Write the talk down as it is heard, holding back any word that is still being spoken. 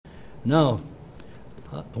Now,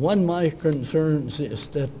 one of my concerns is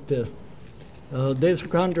that this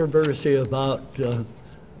controversy about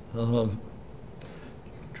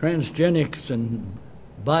transgenics and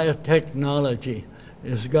biotechnology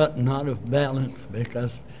has gotten out of balance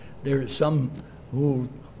because there are some who,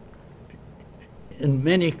 in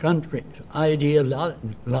many countries,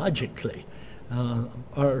 ideologically,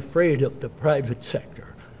 are afraid of the private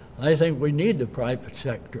sector. I think we need the private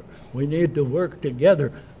sector. We need to work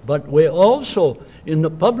together. But we also, in the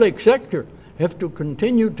public sector, have to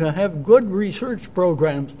continue to have good research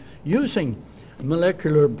programs using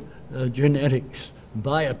molecular genetics,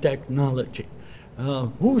 biotechnology.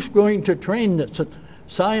 Who's going to train the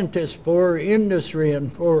scientists for industry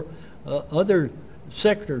and for other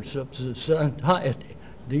sectors of society?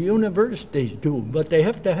 The universities do, but they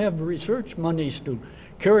have to have research monies to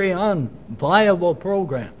carry on viable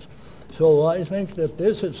programs. So I think that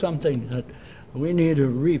this is something that we need to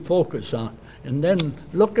refocus on. And then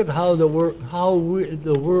look at how the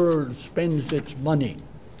world spends its money.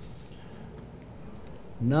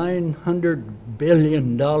 $900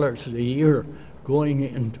 billion a year going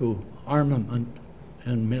into armament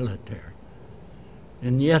and military.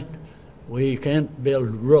 And yet we can't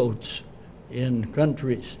build roads in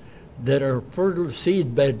countries that are fertile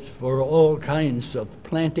seedbeds for all kinds of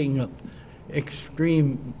planting of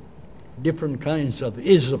extreme different kinds of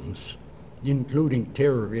isms, including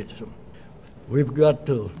terrorism. We've got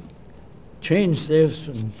to change this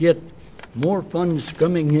and get more funds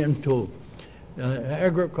coming into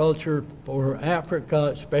agriculture for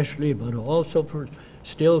Africa especially, but also for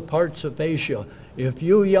still parts of Asia. If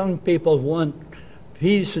you young people want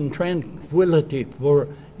peace and tranquility for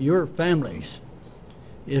your families,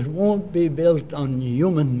 it won't be built on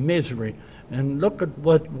human misery. And look at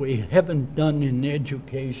what we haven't done in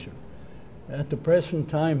education. At the present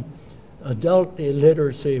time, adult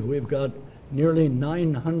illiteracy, we've got nearly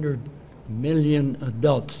 900 million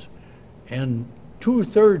adults, and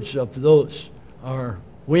 2/3 of those are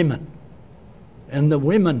women. And the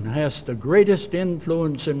women has the greatest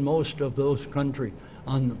influence in most of those countries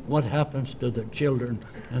on what happens to the children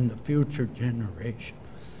and the future generation.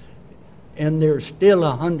 And there's still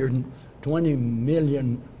 120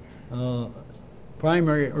 million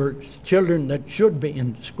primary or children that should be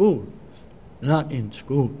in school, not in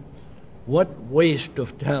school. What waste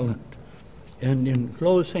of talent. And in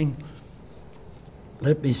closing,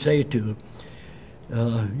 let me say to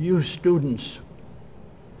you students,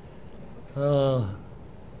 the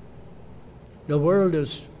world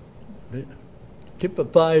is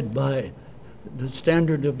typified by the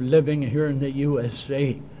standard of living here in the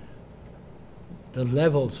USA, the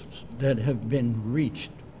levels that have been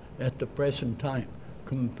reached at the present time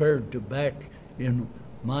compared to back in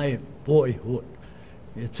my boyhood.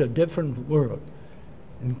 It's a different world,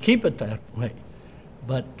 and keep it that way.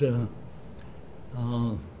 But, you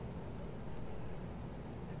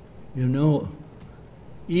know,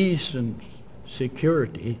 ease and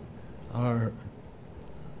security are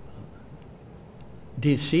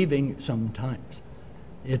deceiving sometimes.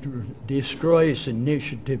 It destroys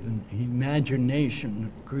initiative and imagination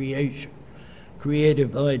and creation,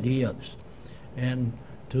 creative ideas. And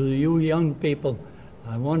to you young people,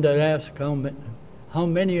 I want to ask how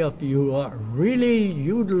many of you are really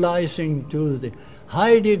utilizing to the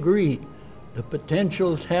high degree the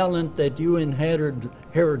potential talent that you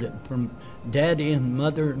inherited from daddy and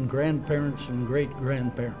mother and grandparents and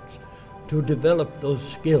great-grandparents to develop those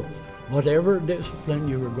skills, whatever discipline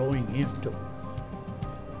you are going into.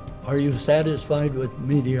 Are you satisfied with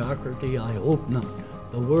mediocrity? I hope not.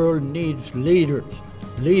 The world needs leaders.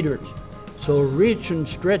 So reach and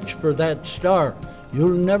stretch for that star. You'll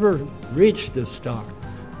never reach the star,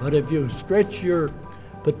 but if you stretch your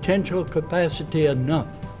potential capacity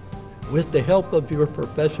enough with the help of your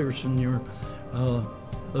professors and your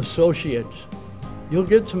associates, you'll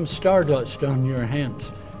get some stardust on your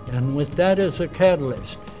hands. And with that as a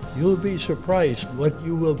catalyst, you'll be surprised what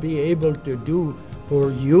you will be able to do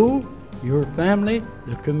for you, your family,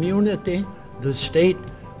 the community, the state,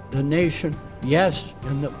 the nation, yes,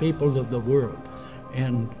 and the people of the world.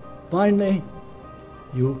 And finally,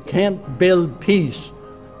 you can't build peace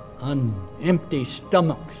on empty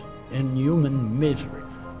stomachs and human misery,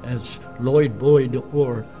 as Lloyd Boyd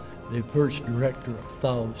Orr, the first director of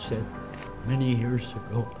FAO, said many years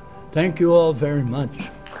ago. Thank you all very much.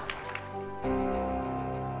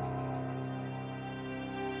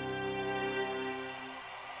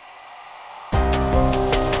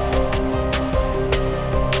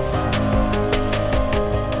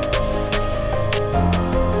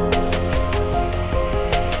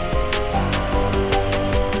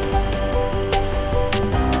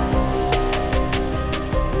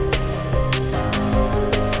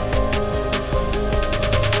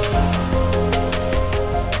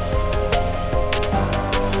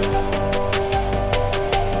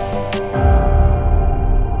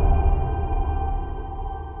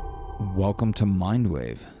 Welcome to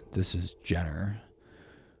Mindwave. This is Jenner.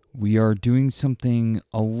 We are doing something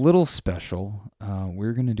a little special.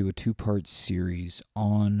 We're going to do a two-part series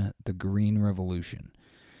on the Green Revolution.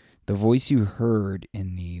 The voice you heard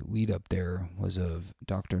in the lead-up there was of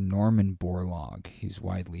Dr. Norman Borlaug. He's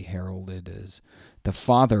widely heralded as the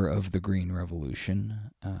father of the Green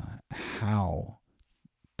Revolution. How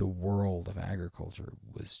the world of agriculture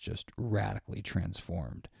was just radically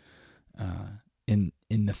transformed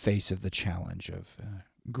in the face of the challenge of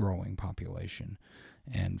growing population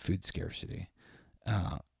and food scarcity.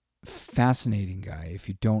 Fascinating guy. If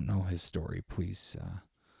you don't know his story, please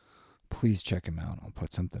check him out. I'll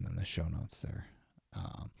put something in the show notes there.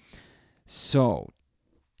 So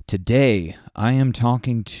today I am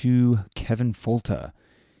talking to Kevin Folta.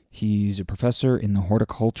 He's a professor in the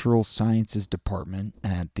Horticultural Sciences Department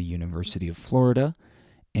at the University of Florida,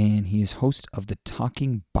 and he is host of the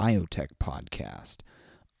Talking Biotech podcast.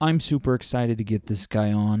 I'm super excited to get this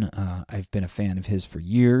guy on. I've been a fan of his for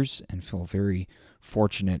years and feel very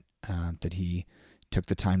fortunate that he took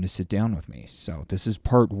the time to sit down with me. So this is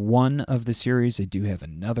part one of the series. I do have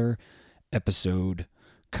another episode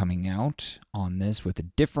coming out on this with a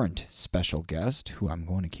different special guest who I'm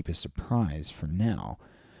going to keep a surprise for now.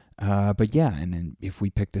 But yeah, and then if we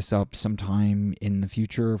pick this up sometime in the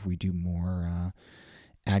future, if we do more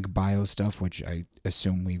ag bio stuff, which I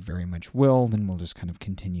assume we very much will, then we'll just kind of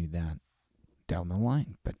continue that down the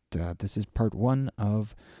line. But this is part one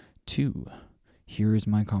of two. Here is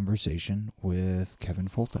my conversation with Kevin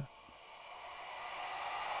Folta.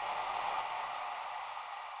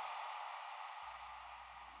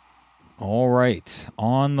 All right,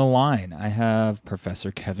 on the line, I have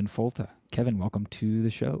Professor Kevin Folta. Kevin, welcome to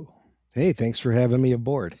the show. Hey, thanks for having me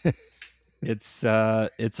aboard. It's a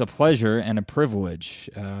pleasure and a privilege.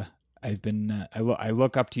 I've been I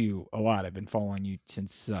look up to you a lot. I've been following you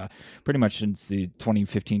since pretty much since the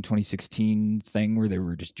 2015, 2016 thing where they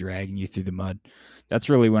were just dragging you through the mud. That's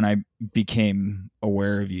really when I became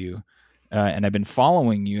aware of you, and I've been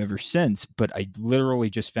following you ever since. But I literally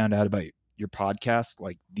just found out about your podcast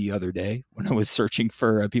like the other day when I was searching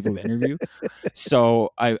for people to interview.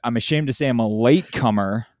 So I'm ashamed to say I'm a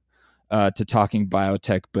latecomer to Talking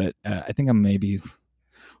Biotech, but I think I'm maybe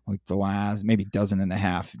like the last maybe dozen and a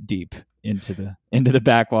half deep into the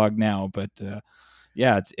backlog now. But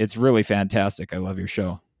yeah, it's really fantastic. I love your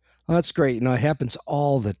show. Well, that's great. You know, it happens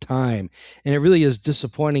all the time. And it really is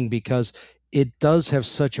disappointing because it does have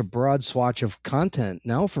such a broad swatch of content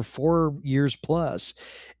now for 4 years plus.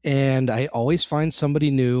 And I always find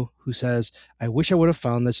somebody new who says, I wish I would have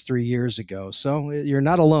found this 3 years ago. So you're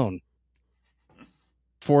not alone.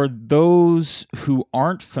 For those who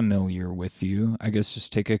aren't familiar with you, I guess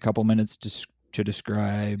just take a couple minutes to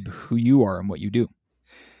describe who you are and what you do.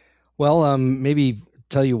 Well, maybe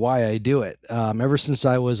tell you why I do it. Ever since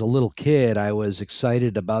I was a little kid, I was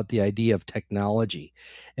excited about the idea of technology.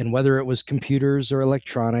 And whether it was computers or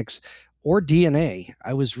electronics or DNA,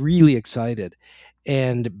 I was really excited.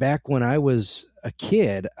 And back when I was a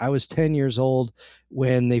kid, I was 10 years old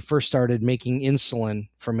when they first started making insulin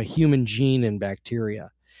from a human gene in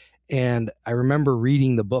bacteria. And I remember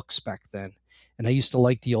reading the books back then. And I used to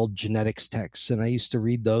like the old genetics texts, and I used to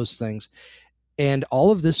read those things. And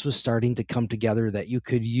all of this was starting to come together that you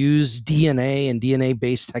could use DNA and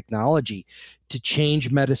DNA-based technology to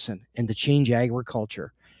change medicine and to change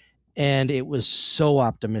agriculture. And it was so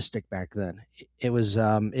optimistic back then. It was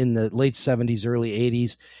in the late 70s, early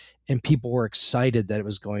 80s, and people were excited that it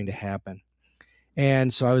was going to happen.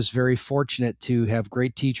 And so I was very fortunate to have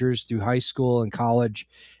great teachers through high school and college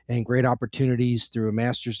and great opportunities through a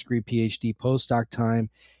master's degree, PhD, postdoc time,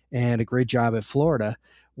 and a great job at Florida,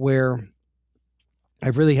 where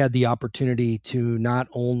I've really had the opportunity to not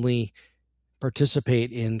only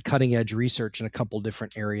participate in cutting edge research in a couple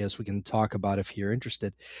different areas we can talk about if you're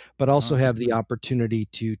interested, but also have the opportunity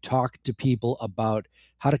to talk to people about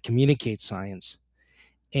how to communicate science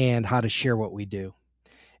and how to share what we do.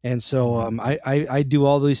 And so I do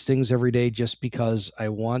all these things every day just because I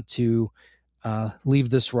want to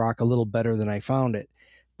leave this rock a little better than I found it,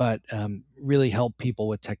 but really help people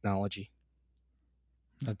with technology.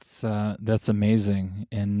 That's amazing,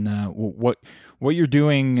 and what you're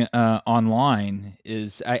doing online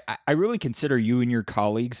is I really consider you and your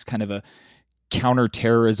colleagues kind of a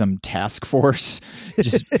counterterrorism task force,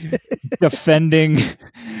 just defending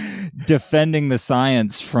the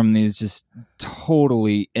science from these just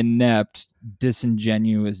totally inept,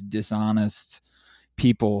 disingenuous, dishonest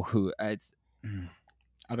people who I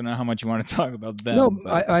don't know how much you want to talk about them. No,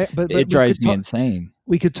 but it drives me insane.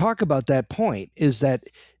 We could talk about that point is that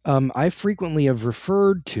I frequently have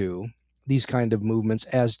referred to these kind of movements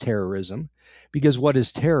as terrorism, because what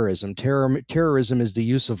is terrorism? Terrorism is the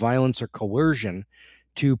use of violence or coercion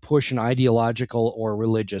to push an ideological or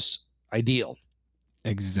religious ideal.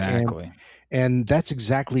 Exactly. And that's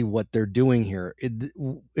exactly what they're doing here.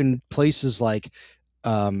 In places like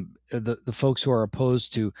the folks who are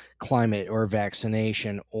opposed to climate or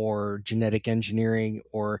vaccination or genetic engineering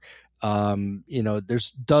or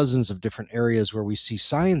there's dozens of different areas where we see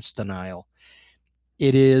science denial.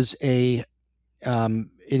 It is it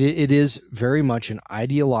is very much an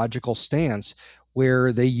ideological stance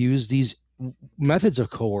where they use these methods of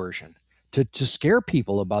coercion to scare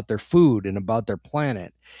people about their food and about their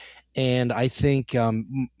planet. And I think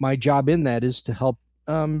my job in that is to help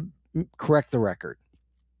correct the record.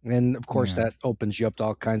 And of course, Yeah. that opens you up to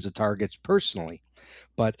all kinds of targets personally.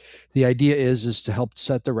 But the idea is to help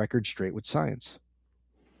set the record straight with science.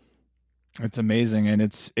 It's amazing, and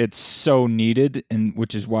it's so needed, and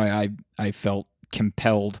which is why I felt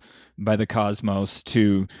compelled by the cosmos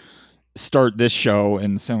to start this show.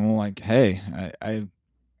 And so I'm like, hey, I have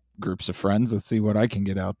groups of friends. Let's see what I can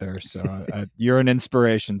get out there. So you're an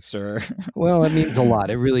inspiration, sir. Well, it means a lot.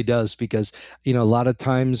 It really does, because, a lot of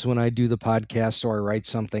times when I do the podcast or I write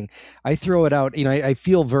something, I throw it out. I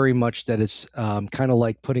feel very much that it's kind of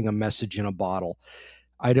like putting a message in a bottle.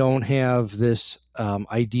 I don't have this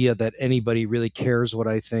idea that anybody really cares what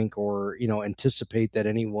I think, or, anticipate that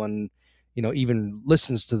anyone, even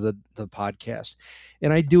listens to the podcast.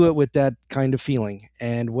 And I do it with that kind of feeling.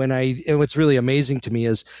 And what's really amazing to me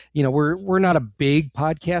is, we're not a big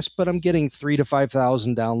podcast, but I'm getting 3,000 to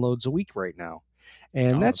 5,000 downloads a week right now.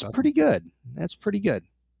 And that's pretty good. That's pretty good.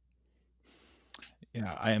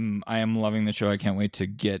 Yeah, I am loving the show. I can't wait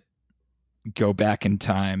to go back in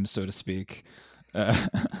time, so to speak.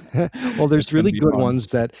 Well, there's really good ones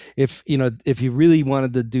that if you really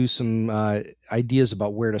wanted to do some ideas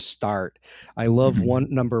about where to start, I love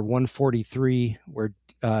number 143, where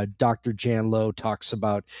Dr. Jan Lowe talks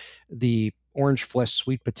about the orange flesh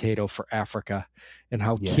sweet potato for Africa, and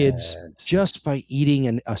how kids, just by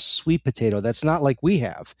eating a sweet potato that's not like we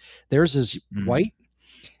have, theirs is white,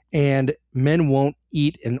 and men won't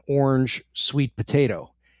eat an orange sweet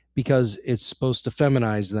potato because it's supposed to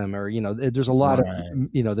feminize them, or there's a lot of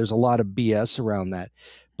there's a lot of BS around that.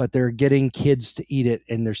 But they're getting kids to eat it,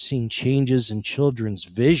 and they're seeing changes in children's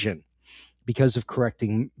vision because of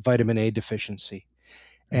correcting vitamin A deficiency.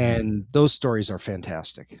 And those stories are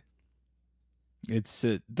fantastic. It's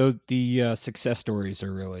the success stories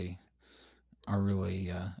are really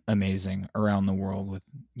amazing around the world, with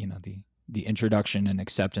the introduction and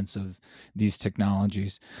acceptance of these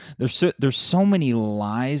technologies. There's so many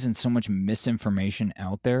lies and so much misinformation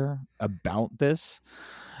out there about this.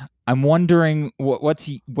 I'm wondering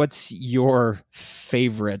what's your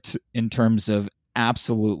favorite in terms of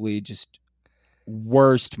absolutely just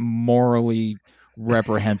worst, morally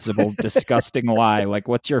reprehensible, disgusting lie. Like,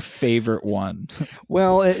 what's your favorite one?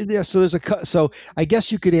 Well, so I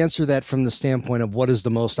guess you could answer that from the standpoint of what is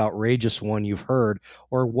the most outrageous one you've heard,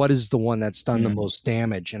 or what is the one that's done the most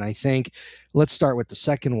damage. And I think let's start with the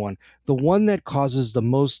second one. The one that causes the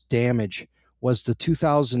most damage was the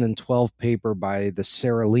 2012 paper by the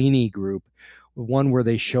Seralini group, one where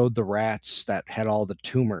they showed the rats that had all the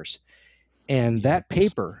tumors. And that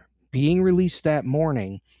paper being released that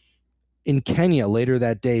morning, in Kenya later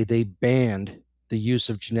that day, they banned the use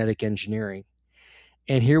of genetic engineering.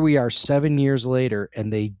 And here we are 7 years later,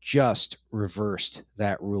 and they just reversed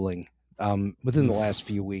that ruling within the last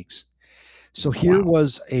few weeks. So here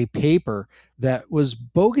was a paper that was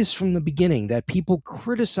bogus from the beginning, that people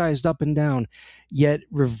criticized up and down, yet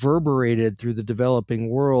reverberated through the developing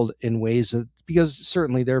world in ways that, because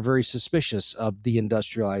certainly they're very suspicious of the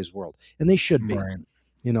industrialized world, and they should be. Right.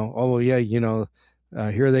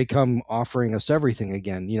 Here they come offering us everything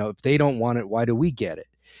again. If they don't want it, why do we get it?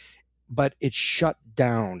 But it shut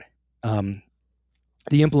down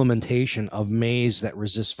the implementation of maize that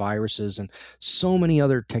resists viruses and so many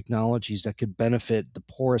other technologies that could benefit the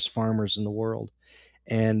poorest farmers in the world.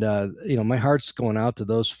 And, my heart's going out to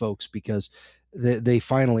those folks, because they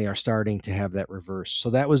finally are starting to have that reverse. So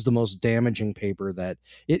that was the most damaging paper. That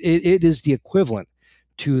it is the equivalent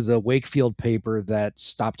to the Wakefield paper that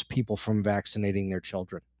stopped people from vaccinating their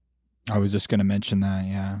children. I was just going to mention that.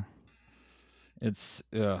 Yeah. It's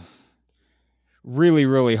really,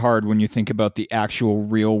 really hard when you think about the actual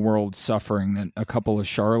real world suffering that a couple of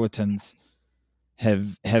charlatans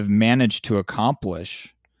have managed to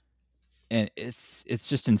accomplish. And it's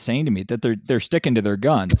just insane to me that they're sticking to their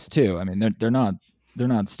guns too. I mean, they're not they're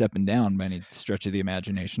not stepping down by any stretch of the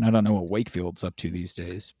imagination. I don't know what Wakefield's up to these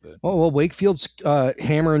days, but Oh, well, Wakefield's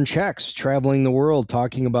hammering checks, traveling the world,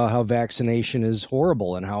 talking about how vaccination is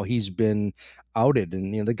horrible and how he's been outed.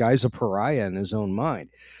 And, the guy's a pariah in his own mind.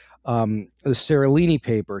 The Seralini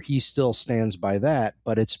paper, he still stands by that,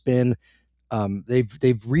 but it's been they've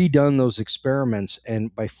redone those experiments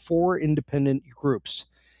and by 4 independent groups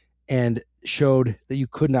and showed that you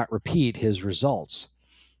could not repeat his results.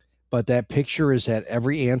 But that picture is at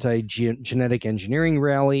every anti-genetic engineering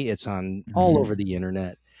rally. It's on all over the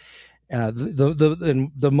internet.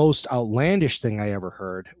 The most outlandish thing I ever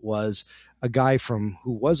heard was a guy who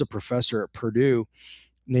was a professor at Purdue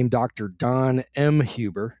named Dr. Don M.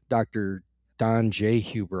 Huber, Dr. Don J.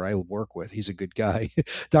 Huber I work with. He's a good guy.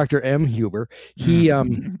 Dr. M. Huber. He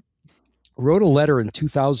wrote a letter in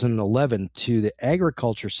 2011 to the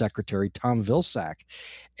Agriculture Secretary, Tom Vilsack.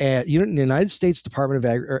 At the United States Department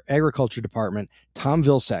of Agriculture Department, Tom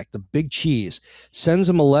Vilsack, the big cheese, sends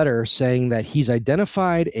him a letter saying that he's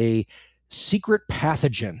identified a secret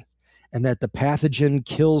pathogen and that the pathogen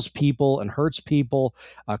kills people and hurts people,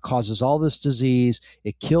 causes all this disease.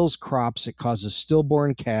 It kills crops. It causes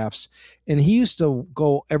stillborn calves. And he used to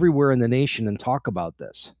go everywhere in the nation and talk about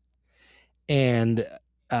this. And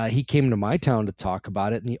he came to my town to talk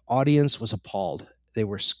about it, and the audience was appalled. They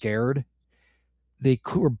were scared. They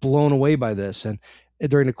were blown away by this. And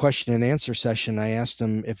during the question and answer session, I asked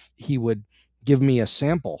him if he would give me a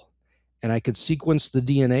sample and I could sequence the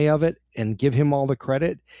DNA of it and give him all the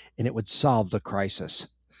credit, and it would solve the crisis.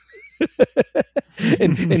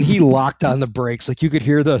 and he locked on the brakes. Like you could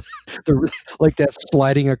hear the like that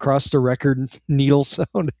sliding across the record needle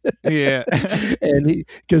sound. Yeah. And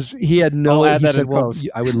because he had no, I'll add he that said, in well, post.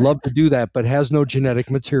 I would love to do that, but has no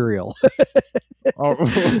genetic material.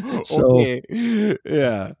 Oh, So- okay.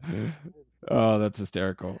 Yeah. Oh, that's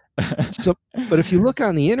hysterical. So, but if you look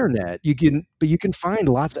on the internet, you can find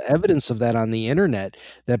lots of evidence of that on the internet,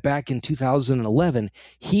 that back in 2011,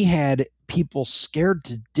 he had people scared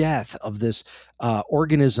to death of this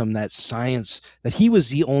organism that he was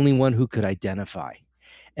the only one who could identify.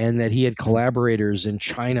 And that he had collaborators in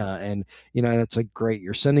China. And, it's like, great,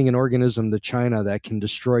 you're sending an organism to China that can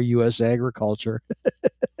destroy U.S. agriculture.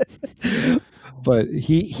 But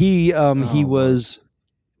he was...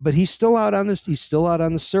 But he's still out on this. He's still out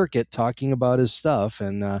on the circuit talking about his stuff,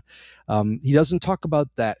 and he doesn't talk about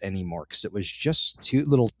that anymore because it was just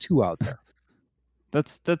too out there.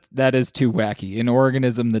 That is too wacky. An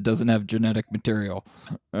organism that doesn't have genetic material.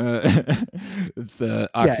 It's an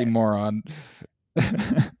oxymoron.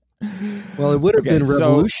 Well, it would have been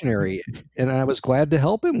revolutionary, and I was glad to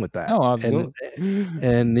help him with that. Oh, absolutely.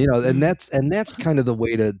 And that's kind of the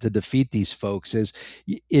way to defeat these folks. Is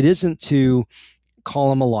it isn't to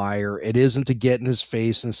call him a liar. It isn't to get in his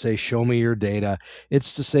face and say, show me your data.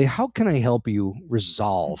 It's to say, how can I help you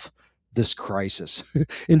resolve this crisis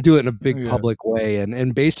and do it in a big public way?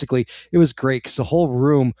 And basically it was great because the whole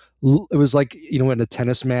room, it was like, in a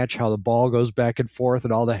tennis match, how the ball goes back and forth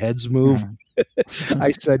and all the heads move.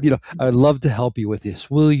 I said, I'd love to help you with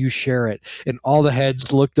this. Will you share it? And all the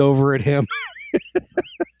heads looked over at him.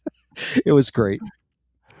 It was great.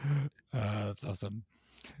 That's awesome.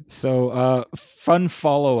 So, fun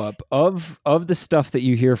follow-up of the stuff that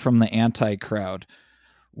you hear from the anti-crowd.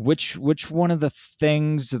 Which one of the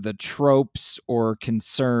things, the tropes or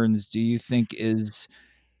concerns do you think is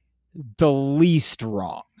the least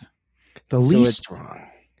wrong? Wrong.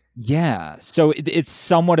 Yeah. So it's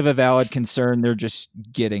somewhat of a valid concern. They're just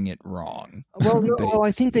getting it wrong. Well,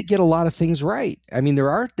 I think they get a lot of things right. I mean, there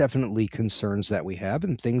are definitely concerns that we have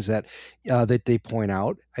and things that they point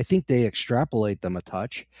out. I think they extrapolate them a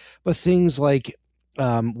touch. But things like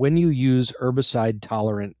when you use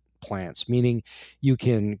herbicide-tolerant plants, meaning you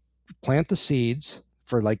can plant the seeds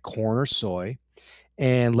for like corn or soy,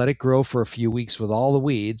 and let it grow for a few weeks with all the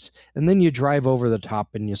weeds. And then you drive over the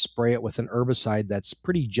top and you spray it with an herbicide that's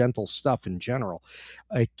pretty gentle stuff in general.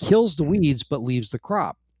 It kills the weeds, but leaves the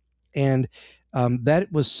crop. And that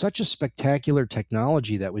was such a spectacular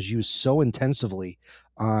technology that was used so intensively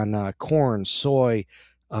on corn, soy,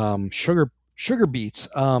 sugar beets,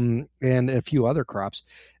 and a few other crops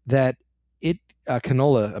that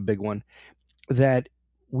canola, a big one, that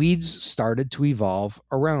weeds started to evolve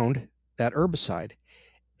around that herbicide.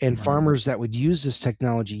 And farmers that would use this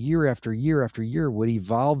technology year after year after year would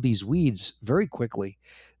evolve these weeds very quickly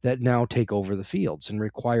that now take over the fields and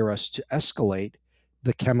require us to escalate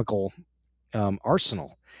the chemical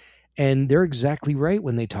arsenal. And they're exactly right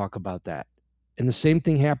when they talk about that. And the same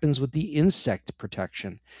thing happens with the insect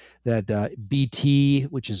protection, that BT,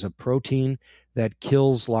 which is a protein that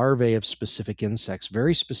kills larvae of specific insects,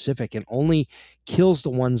 very specific, and only kills the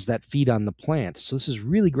ones that feed on the plant. So this is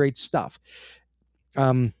really great stuff.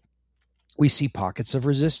 We see pockets of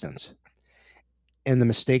resistance. And the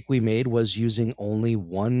mistake we made was using only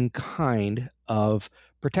one kind of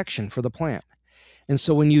protection for the plant. And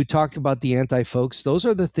so when you talk about the anti-folks, those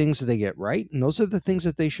are the things that they get right, and those are the things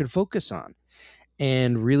that they should focus on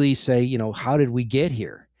and really say, how did we get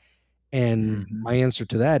here? And my answer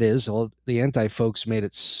to that is, well, the anti-folks made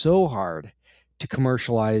it so hard to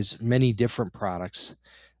commercialize many different products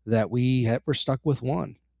that we're stuck with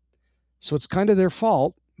one. So it's kind of their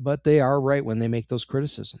fault, but they are right when they make those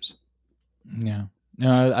criticisms. Yeah.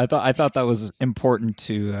 No, I thought that was important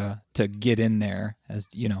to get in there, as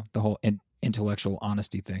the whole intellectual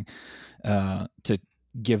honesty thing, to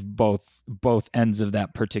give both ends of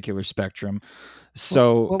that particular spectrum.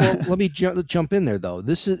 So well let me jump in there, though.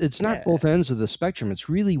 It's not both ends of the spectrum. It's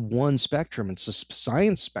really one spectrum. It's a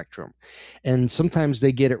science spectrum, and sometimes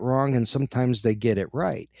they get it wrong and sometimes they get it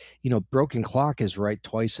right. Broken clock is right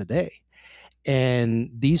twice a day. And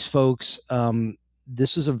these folks,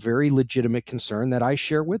 this is a very legitimate concern that I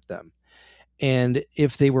share with them. And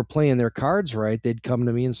if they were playing their cards right, they'd come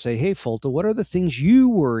to me and say, "Hey, Folta, what are the things you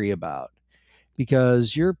worry about?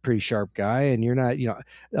 Because you're a pretty sharp guy, and you're not,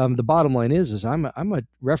 the bottom line is I'm a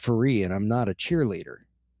referee and I'm not a cheerleader,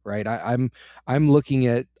 right? I'm looking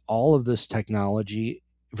at all of this technology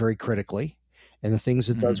very critically, and the things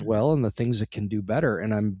it does well and the things it can do better,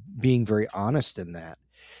 and I'm being very honest in that.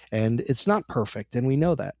 And it's not perfect, and we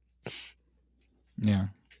know that." Yeah,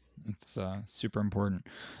 it's super important.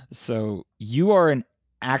 So you are an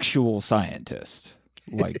actual scientist.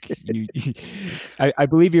 Like I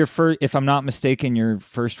believe your first, if I'm not mistaken, your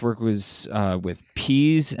first work was with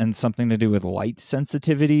peas and something to do with light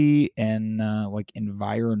sensitivity and like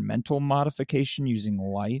environmental modification using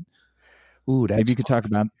light. Ooh, that's maybe you could talk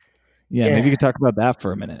about. Yeah, maybe you could talk about that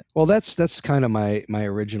for a minute. Well, that's kind of my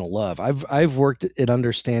original love. I've worked at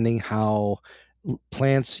understanding how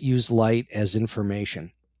plants use light as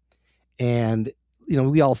information. And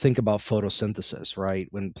we all think about photosynthesis, right?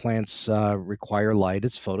 When plants require light,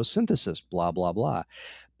 it's photosynthesis, blah blah blah.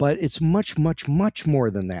 But it's much much much more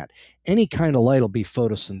than that. Any kind of light will be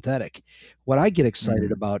photosynthetic. What I get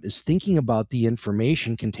excited about is thinking about the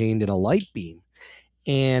information contained in a light beam.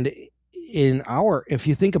 And if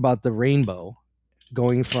you think about the rainbow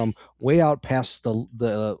going from way out past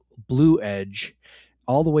the blue edge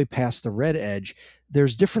all the way past the red edge,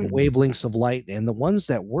 there's different wavelengths of light, and the ones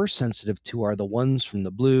that we're sensitive to are the ones from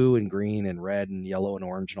the blue and green and red and yellow and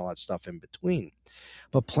orange and all that stuff in between.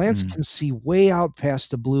 But plants can see way out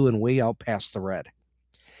past the blue and way out past the red.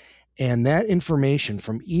 And that information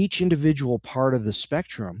from each individual part of the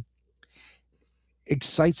spectrum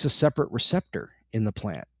excites a separate receptor in the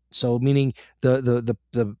plant. So meaning the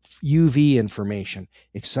UV information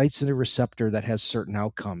excites a receptor that has certain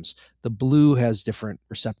outcomes. The blue has different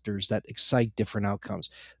receptors that excite different outcomes.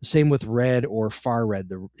 The same with red or far red,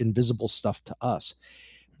 the invisible stuff to us.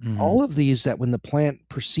 All of these, that when the plant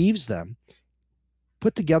perceives them,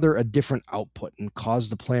 put together a different output and cause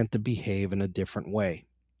the plant to behave in a different way.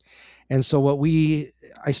 And so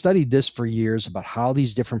I studied this for years about how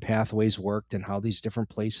these different pathways worked and how these different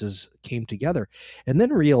places came together, and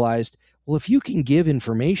then realized, well, if you can give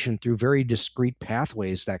information through very discrete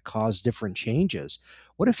pathways that cause different changes,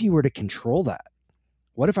 what if you were to control that?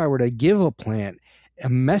 What if I were to give a plant a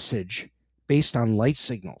message based on light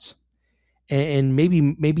signals? And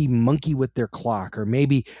maybe monkey with their clock, or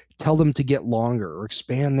maybe tell them to get longer or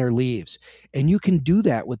expand their leaves. And you can do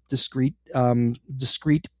that with discrete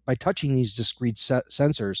by touching these discrete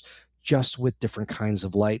sensors, just with different kinds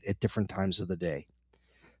of light at different times of the day.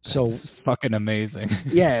 So that's fucking amazing.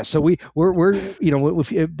 Yeah. So we're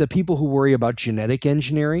if the people who worry about genetic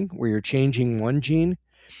engineering, where you're changing one gene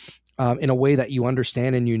in a way that you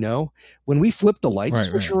understand and when we flip the light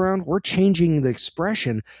switch around, we're changing the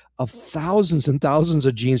expression of thousands and thousands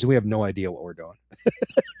of genes, and we have no idea what we're doing.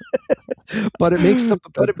 But it makes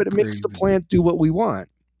the plant do what we want,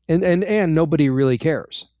 and nobody really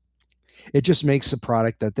cares. It just makes a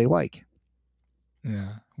product that they like.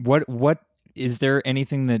 Yeah. What is there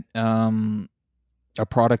anything that a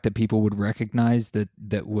product that people would recognize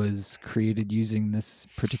that was created using this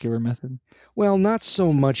particular method? Well, not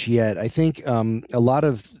so much yet. I think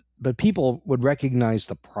but people would recognize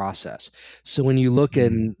the process. So when you look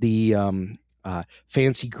in the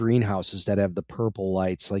fancy greenhouses that have the purple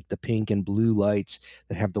lights, like the pink and blue lights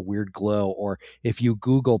that have the weird glow, or if you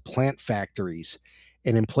Google plant factories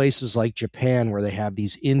And in places like Japan, where they have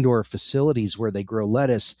these indoor facilities where they grow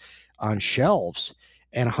lettuce on shelves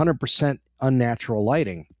and 100% unnatural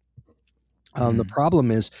lighting. The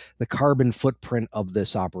problem is the carbon footprint of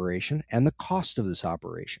this operation and the cost of this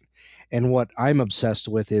operation. And what I'm obsessed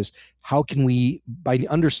with is how can we, by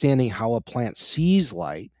understanding how a plant sees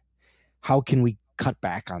light, how can we cut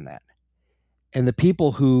back on that? And the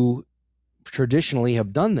people who traditionally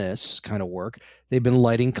have done this kind of work, they've been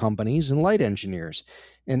lighting companies and light engineers.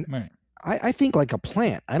 And Right. I think like a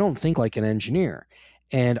plant. I don't think like an engineer.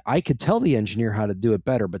 And I could tell the engineer how to do it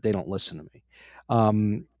better, but they don't listen to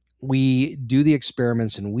me. We do the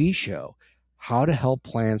experiments and we show how to help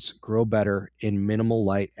plants grow better in minimal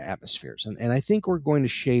light atmospheres. And I think we're going to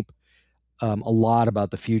shape a lot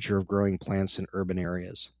about the future of growing plants in urban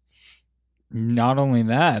areas. Not only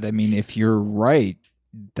that, I mean, if you're right,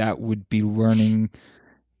 that would be learning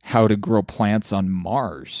how to grow plants on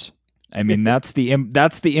Mars. I mean, that's the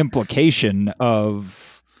implication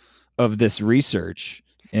of this research,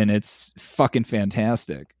 and it's fucking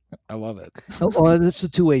fantastic. I love it. Well, it's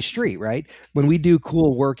a two-way street, right? When we do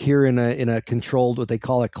cool work here in a controlled, what they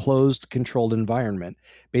call a closed controlled environment,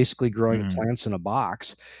 basically growing plants in a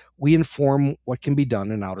box, we inform what can be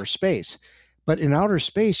done in outer space. But in outer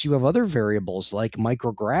space, you have other variables like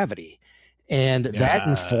microgravity, and that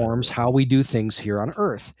informs how we do things here on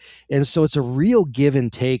Earth. And so it's a real give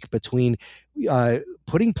and take between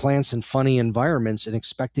putting plants in funny environments and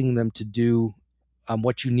expecting them to do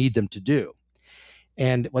what you need them to do.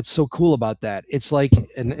 And what's so cool about that, it's like,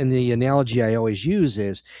 and the analogy I always use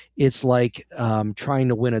is, it's like trying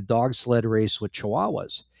to win a dog sled race with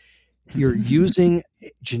chihuahuas. You're using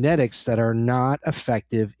genetics that are not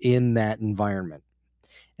effective in that environment.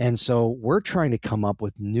 And so we're trying to come up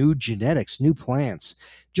with new genetics, new plants,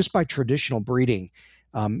 just by traditional breeding,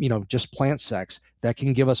 just plant sex that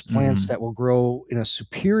can give us plants that will grow in a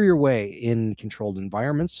superior way in controlled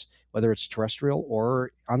environments, whether it's terrestrial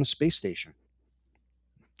or on the space station.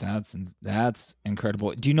 That's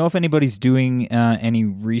incredible. Do you know if anybody's doing any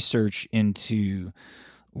research into,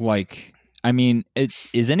 like, I mean,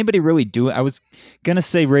 is anybody really doing? I was gonna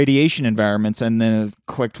say radiation environments, and then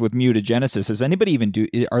clicked with mutagenesis. Is anybody even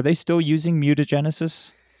are they still using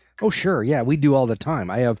mutagenesis? Oh, sure. Yeah, we do all the time.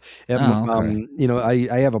 I have,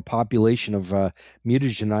 I have a population of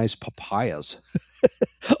mutagenized papayas,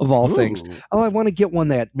 of all things. Oh, I want to get one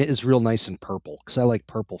that is real nice and purple because I like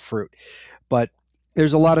purple fruit. But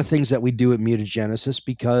there's a lot of things that we do at mutagenesis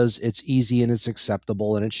because it's easy and it's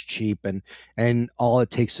acceptable and it's cheap and all it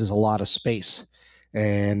takes is a lot of space.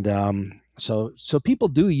 And so people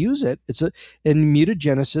do use it. And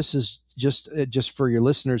mutagenesis is just for your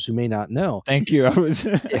listeners who may not know. Thank you. I was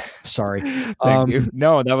sorry. Thank you.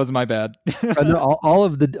 No, that was my bad. all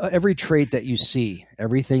of every trait that you see,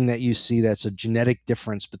 everything that you see that's a genetic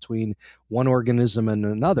difference between one organism and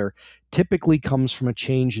another typically comes from a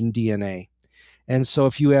change in DNA. And so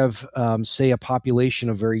if you have, say, a population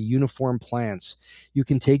of very uniform plants, you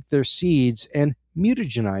can take their seeds and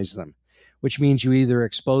mutagenize them, which means you either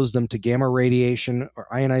expose them to gamma radiation or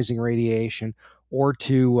ionizing radiation or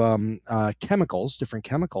to different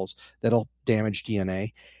chemicals that'll damage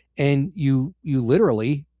DNA. And you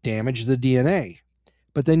literally damage the DNA.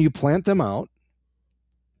 But then you plant them out.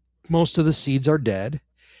 Most of the seeds are dead.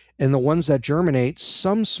 And the ones that germinate,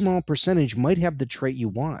 some small percentage might have the trait you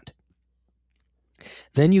want.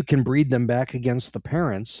 Then you can breed them back against the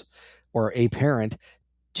parents or a parent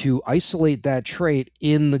to isolate that trait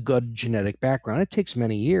in the good genetic background. It takes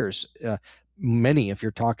many years, if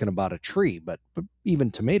you're talking about a tree, but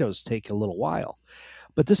even tomatoes take a little while.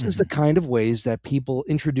 But this is the kind of ways that people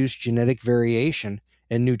introduce genetic variation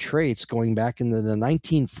and new traits going back into the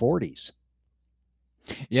 1940s.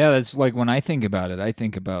 Yeah, that's like when I think about it, I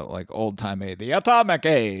think about like old time the atomic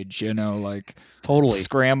age, like totally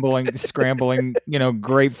scrambling,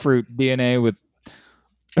 grapefruit DNA with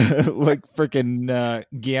like freaking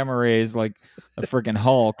gamma rays, like a freaking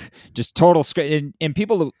Hulk, just total. And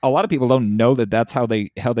a lot of people don't know that that's how they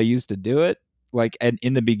used to do it. Like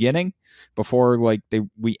in the beginning, before like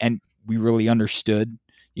we really understood,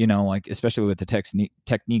 like especially with the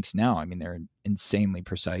techniques now. I mean, they're insanely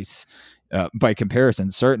precise. By comparison,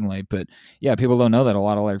 certainly, but yeah, people don't know that a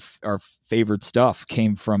lot of our favorite stuff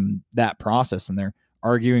came from that process, and they're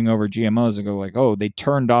arguing over GMOs and go like, "Oh, they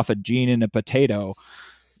turned off a gene in a potato,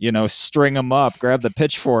 string them up, grab the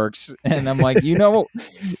pitchforks," and I'm like,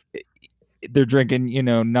 they're drinking,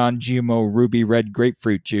 non-GMO ruby red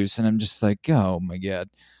grapefruit juice, and I'm just like, oh my god,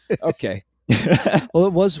 okay. Well,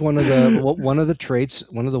 it was one of the traits,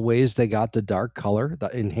 one of the ways they got the dark color, the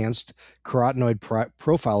enhanced carotenoid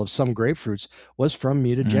profile of some grapefruits was from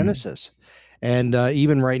mutagenesis. And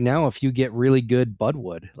even right now, if you get really good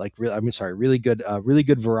budwood, really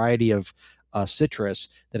good variety of citrus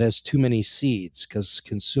that has too many seeds, because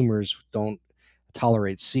consumers don't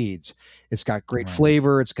tolerate seeds. It's got great Right.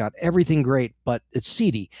 flavor. It's got everything great, but it's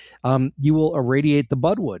seedy. You will irradiate the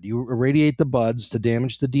budwood. You irradiate the buds to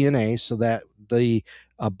damage the DNA so that the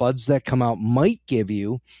buds that come out might give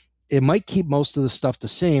you, it might keep most of the stuff the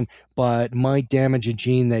same, but might damage a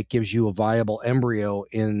gene that gives you a viable embryo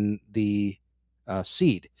in the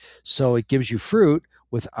seed. So it gives you fruit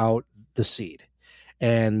without the seed.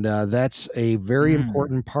 And that's a very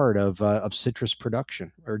important part of citrus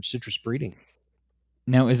production or citrus breeding.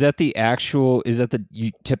 Now, is that the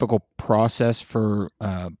typical process for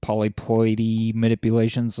polyploidy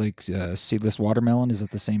manipulations, like seedless watermelon? Is that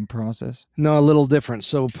the same process? No, a little different.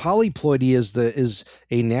 So polyploidy is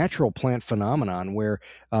a natural plant phenomenon where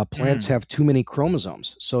plants have too many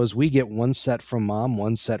chromosomes. So as we get one set from mom,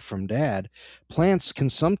 one set from dad, plants can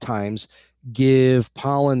sometimes give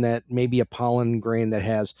pollen that may be a pollen grain that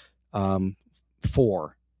has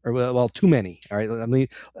four, or well, too many. All right, I mean,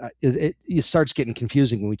 it starts getting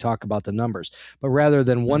confusing when we talk about the numbers. But rather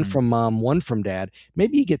than one from mom, one from dad,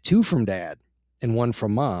 maybe you get two from dad and one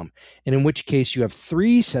from mom, and in which case you have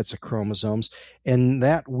three sets of chromosomes, and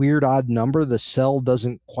that weird odd number, the cell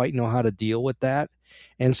doesn't quite know how to deal with that,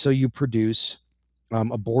 and so you produce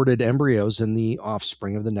aborted embryos in the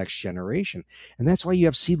offspring of the next generation. And that's why you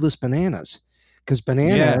have seedless bananas, because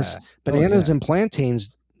bananas and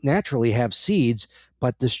plantains naturally have seeds,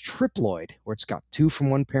 but this triploid, where it's got two from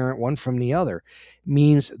one parent, one from the other,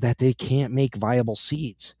 means that they can't make viable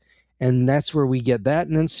seeds. And that's where we get that.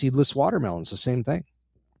 And then seedless watermelons, the same thing.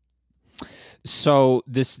 So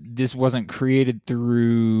this wasn't created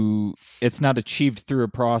through, it's not achieved through a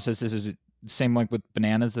process. This is the same like with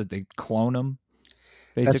bananas, that they clone them,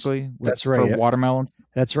 basically. That's right. For watermelons.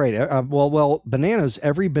 That's right. Well, bananas,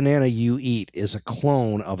 every banana you eat is a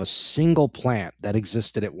clone of a single plant that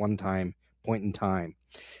existed at one point in time.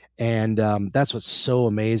 And that's what's so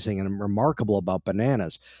amazing and remarkable about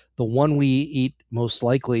bananas. The one we eat most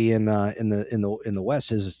likely in the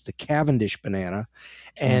West is the Cavendish banana,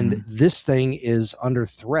 and this thing is under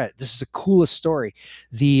threat. This is the coolest story.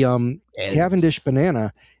 The Cavendish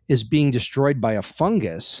banana is being destroyed by a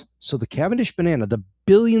fungus. So the Cavendish banana, the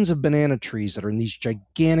billions of banana trees that are in these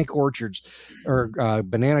gigantic orchards or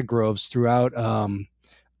banana groves throughout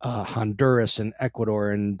Honduras and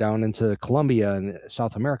Ecuador and down into Colombia and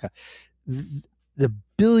South America, the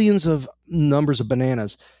billions of numbers of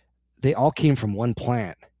bananas, they all came from one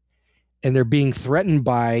plant, and they're being threatened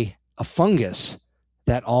by a fungus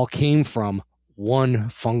that all came from one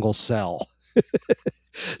fungal cell.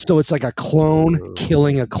 So it's like a clone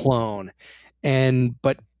killing a clone,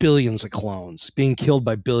 but billions of clones being killed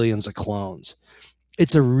by billions of clones.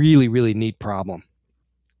 It's a really, really neat problem.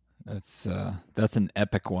 That's an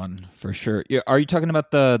epic one for sure. Are you talking about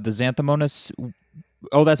the Xanthomonas?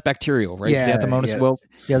 Oh, that's bacterial, right? Yeah, Xanthomonas wilt.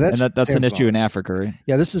 Yeah, that's an issue in Africa, right?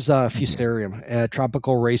 Yeah, this is Fusarium.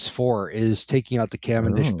 Tropical Race 4 is taking out the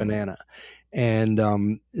Cavendish banana,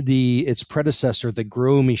 and its predecessor, the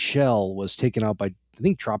Gros Michel, was taken out by, I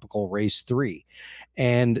think, Tropical Race 3,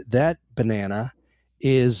 and that banana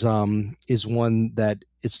is one that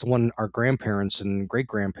it's the one our grandparents and great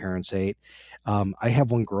grandparents ate. I have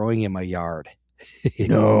one growing in my yard.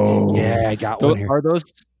 No, yeah, I got one here.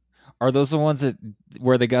 Are those the ones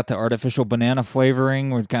where they got the artificial banana flavoring,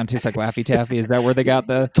 where it kind of tastes like Laffy Taffy? Is that where they got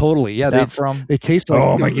the totally? Yeah, from? They taste like,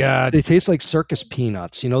 oh my god, they taste like circus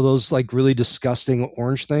peanuts. You know those like really disgusting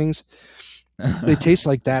orange things. They taste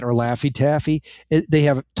like that, or Laffy Taffy. They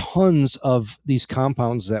have tons of these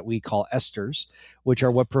compounds that we call esters, which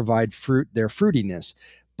are what provide their fruitiness.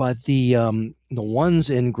 But the ones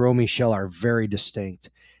in Gros Michel are very distinct.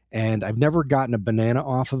 And I've never gotten a banana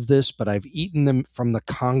off of this, but I've eaten them from the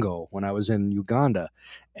Congo when I was in Uganda,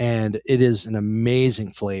 and it is an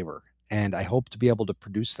amazing flavor. And I hope to be able to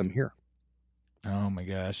produce them here. Oh my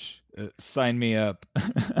gosh, sign me up.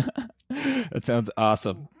 That sounds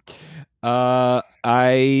awesome.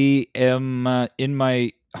 I am in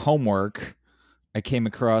my homework, I came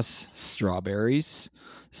across strawberries.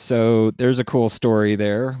 So there's a cool story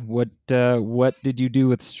there. What did you do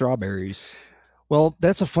with strawberries? Well,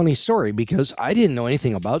 that's a funny story because I didn't know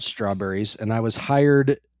anything about strawberries, and I was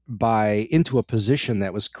hired into a position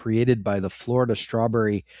that was created by the Florida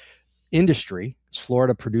strawberry industry.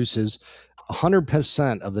 Florida produces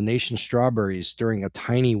 100% of the nation's strawberries during a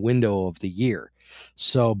tiny window of the year.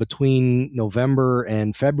 So between November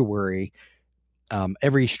and February,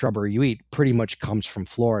 every strawberry you eat pretty much comes from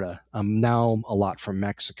Florida. Now a lot from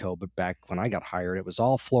Mexico, but back when I got hired, it was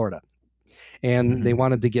all Florida. And they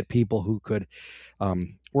wanted to get people who could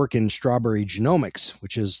work in strawberry genomics,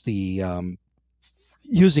 which is the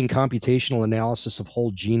using computational analysis of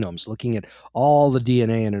whole genomes, looking at all the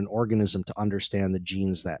DNA in an organism to understand the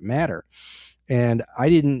genes that matter. And I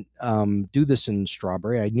didn't do this in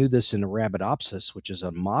strawberry. I knew this in Arabidopsis, which is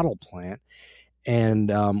a model plant, and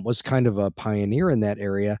was kind of a pioneer in that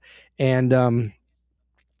area. And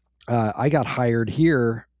I got hired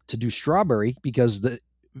here to do strawberry because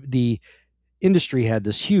the industry had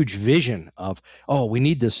this huge vision of, oh, we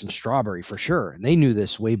need this in strawberry for sure. And they knew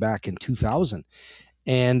this way back in 2000.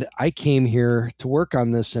 And I came here to work on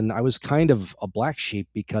this, and I was kind of a black sheep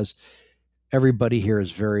because everybody here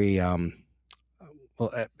is very,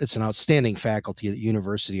 it's an outstanding faculty at the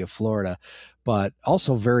University of Florida, but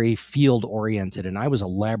also very field oriented. And I was a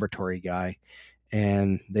laboratory guy,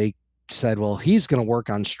 and they said, well, he's going to work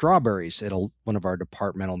on strawberries at one of our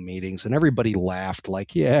departmental meetings. And everybody laughed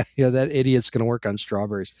like, yeah, that idiot's going to work on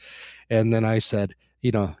strawberries. And then I said,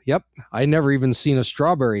 yep, I never even seen a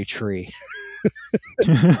strawberry tree.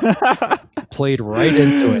 Played right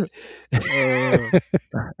into it.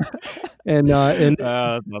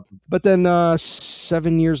 But then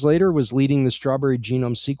 7 years later was leading the strawberry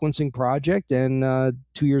genome sequencing project. And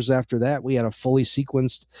 2 years after that, we had a fully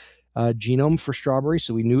sequenced genome for strawberry.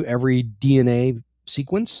 So we knew every DNA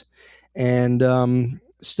sequence, and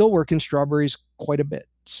still work in strawberries quite a bit.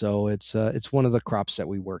 So it's one of the crops that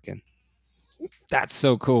we work in. That's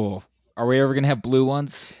so cool. Are we ever going to have blue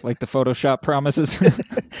ones like the Photoshop promises?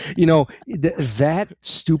 That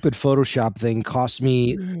stupid Photoshop thing cost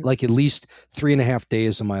me like at least 3.5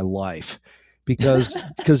 days of my life because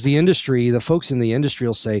the industry, the folks in the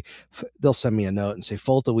industry they'll send me a note and say,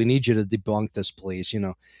 Folta, we need you to debunk this, please,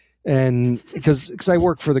 and because I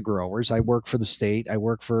work for the growers, I work for the state, I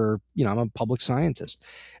work for, I'm a public scientist,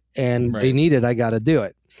 and They need it, I got to do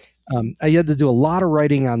it. I had to do a lot of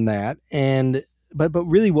writing on that, but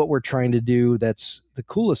really what we're trying to do, that's the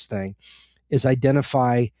coolest thing, is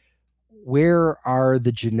identify where are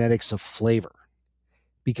the genetics of flavor,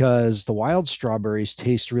 because the wild strawberries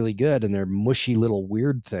taste really good and they're mushy little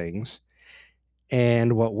weird things.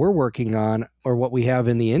 And what we're working on, or what we have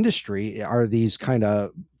in the industry, are these kind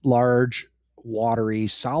of large, watery,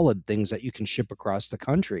 solid things that you can ship across the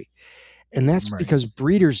country. And that's because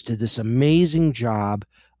breeders did this amazing job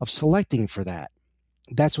of selecting for that.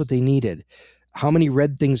 That's what they needed. How many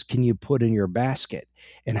red things can you put in your basket,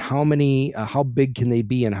 and how big can they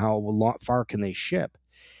be, and how far can they ship?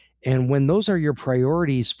 And when those are your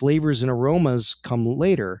priorities, flavors and aromas come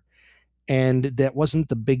later, and that wasn't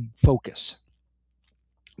the big focus.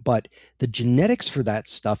 But the genetics for that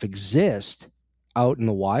stuff exist out in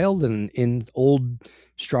the wild and in old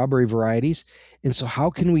strawberry varieties. And so how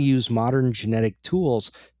can we use modern genetic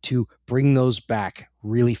tools to bring those back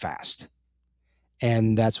really fast?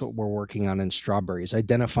 And that's what we're working on in strawberries,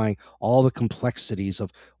 identifying all the complexities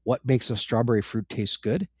of what makes a strawberry fruit taste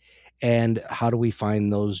good, and how do we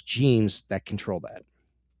find those genes that control that.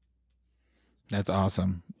 That's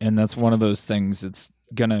awesome. And that's one of those things that's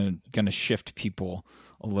gonna shift people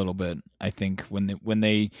a little bit, I think, when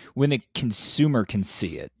the consumer can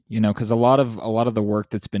see it, because a lot of the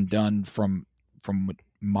work that's been done from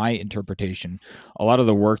my interpretation, a lot of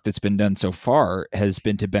the work that's been done so far has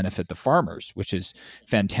been to benefit the farmers, which is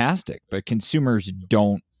fantastic, but consumers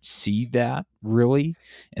don't see that really,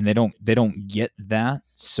 and they don't get that.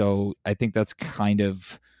 So I think that's kind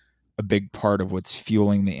of a big part of what's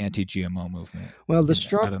fueling the anti-GMO movement. Well,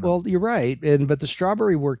 you're right, but the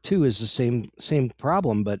strawberry work too is the same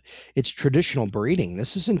problem, but it's traditional breeding.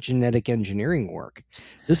 This isn't genetic engineering work.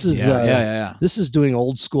 This is This is doing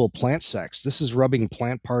old school plant sex. This is rubbing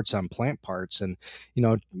plant parts on plant parts, and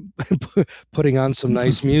putting on some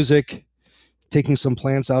nice music, taking some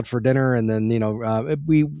plants out for dinner, and then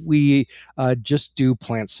we just do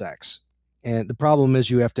plant sex. And the problem is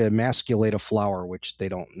you have to emasculate a flower, which they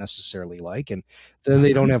don't necessarily like. And then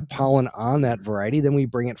they don't have pollen on that variety. Then we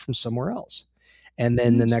bring it from somewhere else. And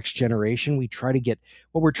then the next generation,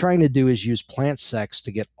 what we're trying to do is use plant sex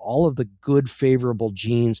to get all of the good, favorable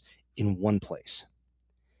genes in one place.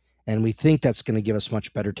 And we think that's going to give us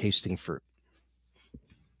much better tasting fruit.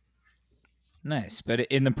 Nice. But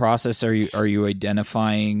in the process, are you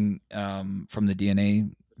identifying from the DNA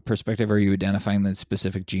perspective, are you identifying the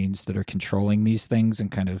specific genes that are controlling these things and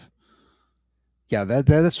kind of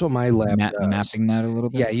that's what my lab does. Mapping that a little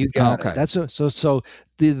bit? Yeah, you got it. That's so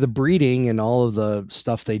the breeding and all of the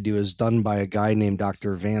stuff they do is done by a guy named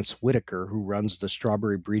Dr. Vance Whitaker, who runs the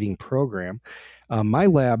strawberry breeding program. My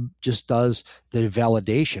lab just does the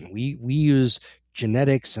validation. We use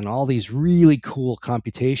genetics and all these really cool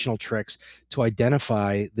computational tricks to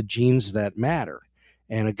identify the genes that matter.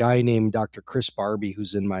 And a guy named Dr. Chris Barbie,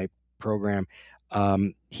 who's in my program,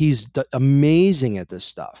 he's amazing at this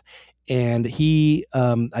stuff. And he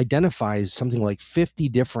identifies something like 50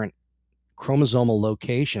 different chromosomal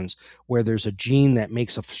locations where there's a gene that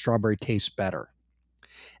makes a strawberry taste better.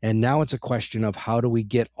 And now it's a question of how do we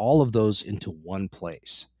get all of those into one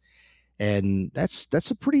place? And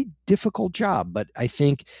that's a pretty difficult job, but I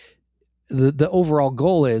think the overall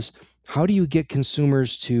goal is how do you get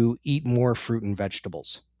consumers to eat more fruit and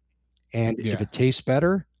vegetables? And if Yeah. it tastes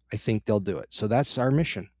better, I think they'll do it. So that's our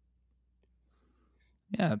mission.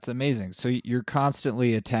 Yeah, it's amazing. So you're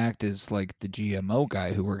constantly attacked as like the GMO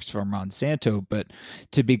guy who works for Monsanto, but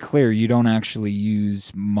to be clear, you don't actually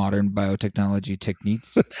use modern biotechnology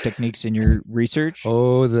techniques in your research.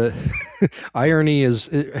 Oh, the irony is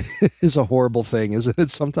a horrible thing, isn't it?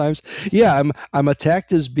 Sometimes, yeah, I'm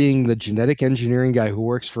attacked as being the genetic engineering guy who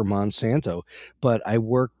works for Monsanto, but I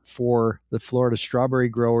work for the Florida strawberry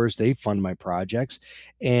growers. They fund my projects,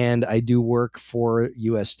 and I do work for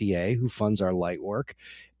USDA, who funds our light work.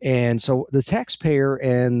 And so the taxpayer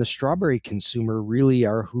and the strawberry consumer really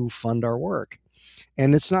are who fund our work,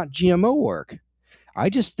 and it's not GMO work. I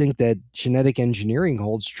just think that genetic engineering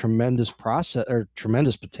holds tremendous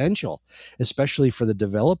potential, especially for the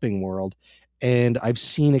developing world. And I've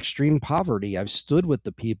seen extreme poverty. I've stood with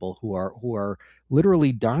the people who are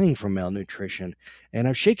literally dying from malnutrition, and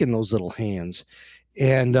I've shaken those little hands.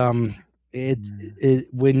 And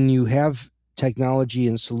when you have technology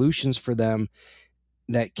and solutions for them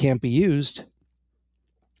that can't be used,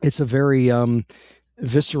 it's a very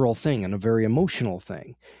visceral thing and a very emotional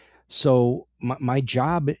thing. So my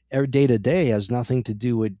job day to day has nothing to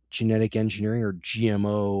do with genetic engineering or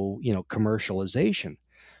GMO, commercialization.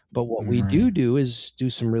 But what we Right. do is do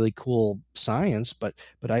some really cool science. But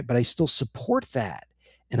I still support that,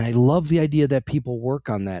 and I love the idea that people work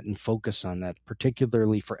on that and focus on that,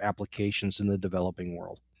 particularly for applications in the developing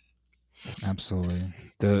world. Absolutely.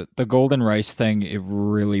 The golden rice thing, it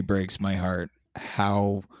really breaks my heart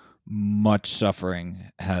how much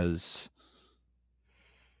suffering has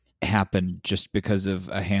happened just because of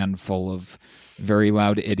a handful of very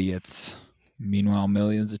loud idiots. Meanwhile,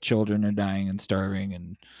 millions of children are dying and starving,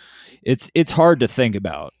 and it's hard to think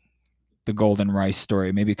about the golden rice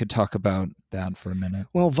story. Maybe you could talk about that for a minute.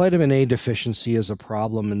 Well, vitamin A deficiency is a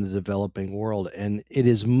problem in the developing world, and it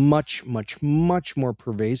is much, much, much more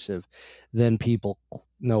pervasive than people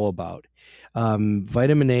know about.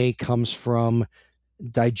 Vitamin A comes from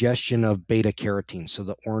digestion of beta carotene, so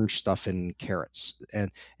the orange stuff in carrots,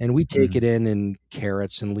 and we take it in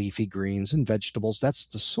carrots and leafy greens and vegetables. That's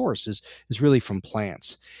the source is really from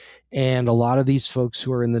plants. And a lot of these folks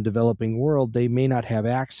who are in the developing world, they may not have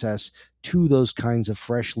access to those kinds of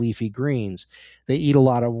fresh leafy greens. They eat a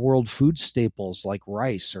lot of world food staples like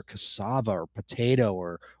rice or cassava or potato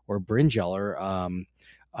or brinjal or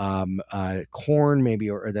corn, maybe,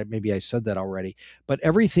 or that maybe I said that already. But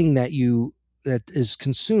everything that is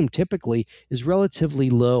consumed typically is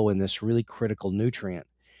relatively low in this really critical nutrient.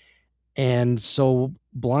 And so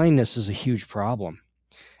blindness is a huge problem.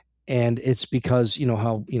 And it's because,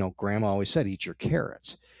 how, grandma always said, eat your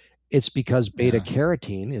carrots. It's because beta Yeah.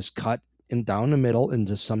 carotene is cut in down the middle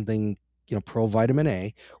into something, pro vitamin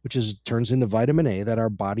A, which turns into vitamin A that our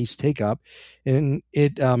bodies take up, and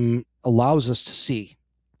it allows us to see.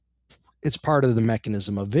 It's part of the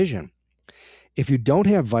mechanism of vision. If you don't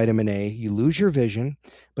have vitamin A, you lose your vision,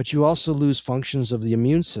 but you also lose functions of the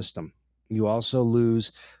immune system. You also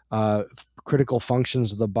lose critical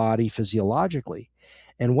functions of the body physiologically.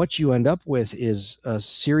 And what you end up with is a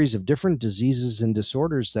series of different diseases and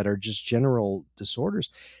disorders that are just general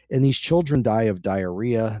disorders. And these children die of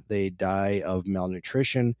diarrhea, they die of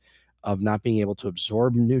malnutrition, of not being able to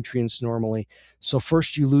absorb nutrients normally. So,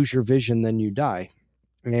 first you lose your vision, then you die.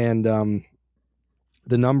 And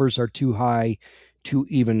the numbers are too high to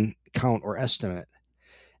even count or estimate.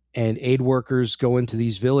 And aid workers go into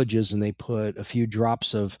these villages and they put a few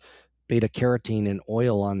drops of beta carotene and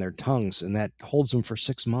oil on their tongues, and that holds them for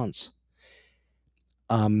 6 months.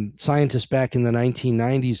 Scientists back in the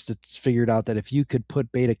 1990s figured out that if you could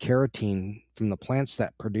put beta carotene from the plants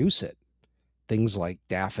that produce it, things like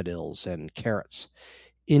daffodils and carrots,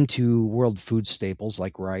 into world food staples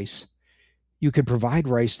like rice, you could provide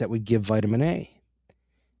rice that would give vitamin A.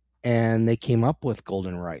 And they came up with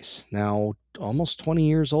golden rice, now almost 20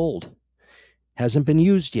 years old, hasn't been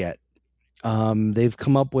used yet. They've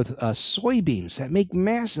come up with soybeans that make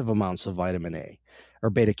massive amounts of vitamin A or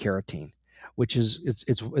beta carotene. which is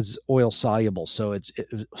it's oil soluble, so it's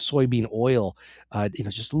soybean oil,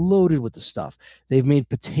 just loaded with the stuff. They've made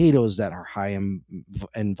potatoes that are high in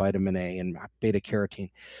vitamin A and beta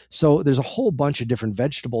carotene. So there's a whole bunch of different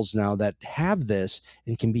vegetables now that have this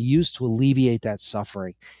and can be used to alleviate that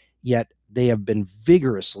suffering. Yet they have been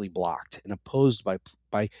vigorously blocked and opposed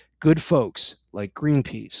by good folks like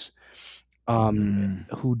Greenpeace,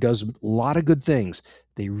 who does a lot of good things.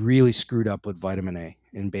 They really screwed up with vitamin A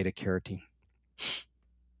and beta carotene.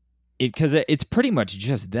 Because it's pretty much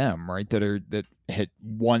just them, right? That had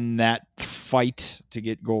won that fight to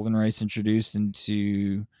get golden rice introduced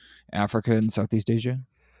into Africa and Southeast Asia.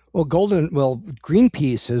 Well,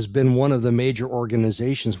 Greenpeace has been one of the major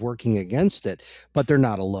organizations working against it, but they're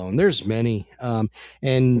not alone. There's many,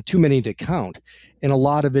 and too many to count. And a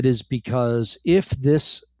lot of it is because if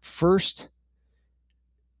this first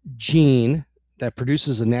gene that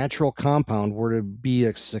produces a natural compound were to be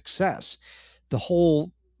a success, the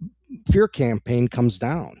whole fear campaign comes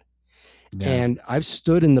down. Yeah. And I've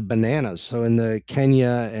stood in the bananas. So in the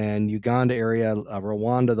Kenya and Uganda area,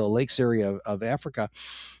 Rwanda, the lakes area of Africa,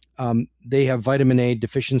 they have vitamin A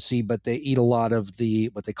deficiency, but they eat a lot of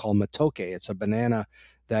what they call matoke. It's a banana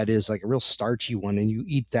that is like a real starchy one, and you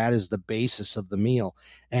eat that as the basis of the meal.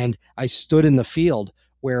 And I stood in the field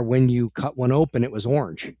where when you cut one open, it was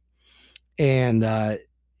orange. And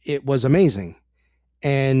it was amazing.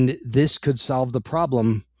 And this could solve the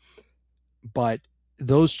problem. But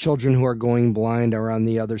those children who are going blind are on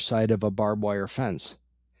the other side of a barbed wire fence,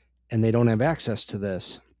 and they don't have access to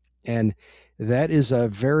this. And that is a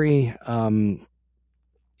very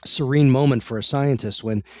serene moment for a scientist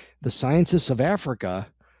when the scientists of Africa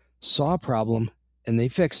saw a problem and they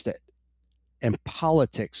fixed it, and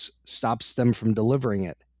politics stops them from delivering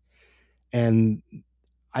it. And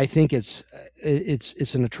I think it's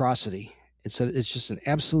an atrocity. It's just an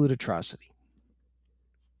absolute atrocity.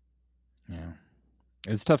 Yeah,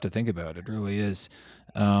 it's tough to think about. It really is.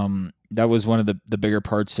 That was one of the bigger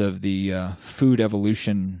parts of the food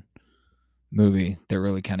evolution movie that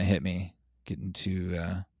really kind of hit me, getting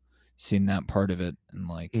to seeing that part of it, and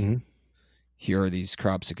like, here are these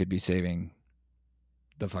crops that could be saving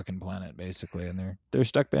the fucking planet, basically, and they're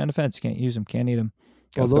stuck behind a fence. Can't use them, can't eat them.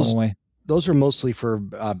 Got to throw them away. Those are mostly for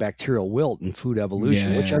bacterial wilt and food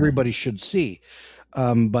evolution, which everybody should see.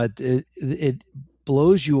 But it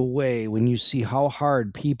blows you away when you see how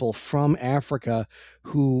hard people from Africa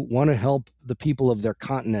who want to help the people of their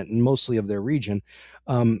continent and mostly of their region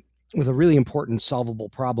with a really important solvable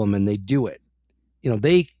problem, and they do it.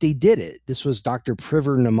 They did it. This was Dr.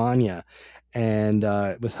 Priver Nemanya, and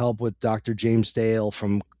with help with Dr. James Dale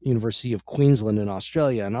from University of Queensland in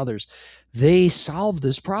Australia and others, they solved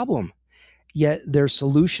this problem. Yet their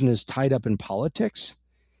solution is tied up in politics.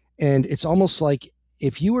 And it's almost like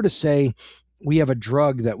if you were to say, we have a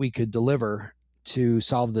drug that we could deliver to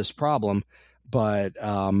solve this problem, but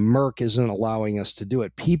Merck isn't allowing us to do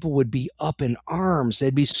it, people would be up in arms.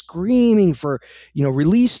 They'd be screaming for,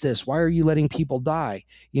 release this. Why are you letting people die?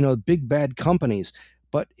 Big bad companies.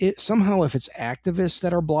 But somehow if it's activists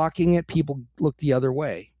that are blocking it, people look the other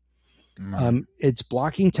way. It's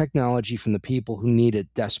blocking technology from the people who need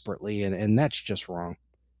it desperately, and that's just wrong.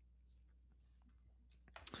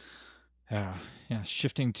 Yeah.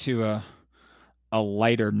 Shifting to a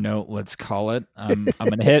lighter note, let's call it. I'm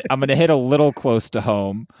gonna hit a little close to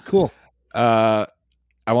home. Cool.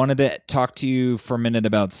 I wanted to talk to you for a minute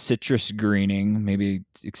about citrus greening. Maybe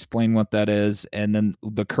explain what that is, and then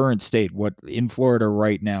the current state. What in Florida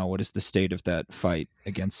right now? What is the state of that fight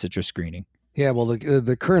against citrus greening? Yeah, well,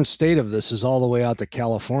 the current state of this is all the way out to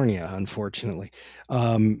California, unfortunately,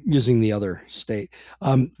 using the other state.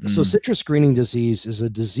 So citrus greening disease is a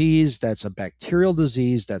disease that's a bacterial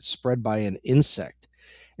disease that's spread by an insect.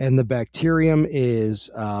 And the bacterium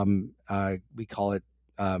is, we call it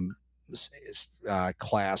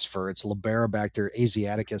class for its Liberibacter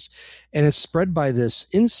asiaticus, and it's spread by this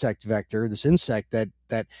insect vector, this insect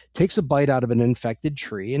that takes a bite out of an infected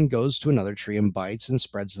tree and goes to another tree and bites and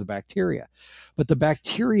spreads the bacteria. But the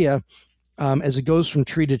bacteria, as it goes from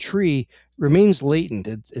tree to tree, remains latent.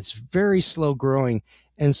 It's very slow growing.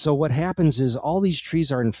 And so what happens is all these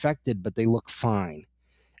trees are infected, but they look fine.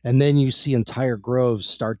 And then you see entire groves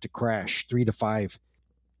start to crash 3 to 5,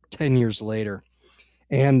 10 years later.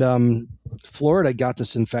 And Florida got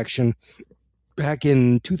this infection back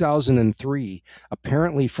in 2003,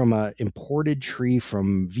 apparently from an imported tree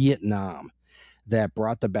from Vietnam that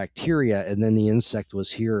brought the bacteria, and then the insect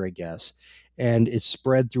was here, I guess. And it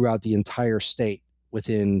spread throughout the entire state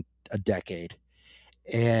within a decade.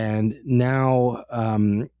 And now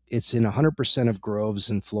It's in 100% of groves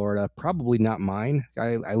in Florida. Probably not mine.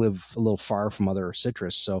 I live a little far from other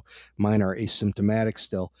citrus, so mine are asymptomatic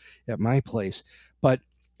still at my place. But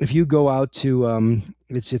if you go out to,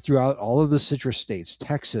 it's throughout all of the citrus states,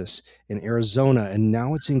 Texas and Arizona, and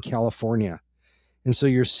now it's in California. And so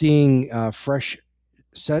you're seeing fresh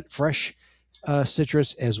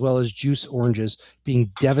citrus as well as juice oranges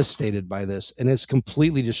being devastated by this, and it's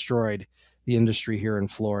completely destroyed the industry here in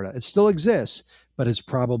Florida. It still exists, but it's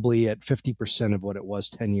probably at 50% of what it was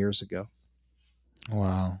 10 years ago.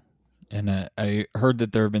 Wow. And I heard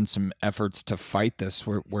that there have been some efforts to fight this.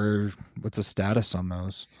 What's the status on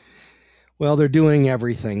those? Well, they're doing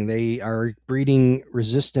everything. They are breeding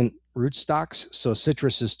resistant rootstocks. So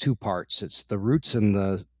citrus is two parts. It's the roots and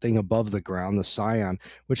the thing above the ground, the scion,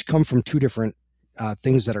 which come from two different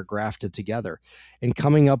things that are grafted together. And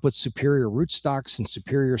coming up with superior rootstocks and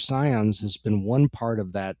superior scions has been one part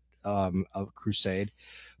of that crusade,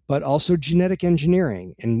 but also genetic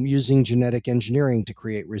engineering and using genetic engineering to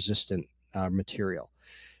create resistant material.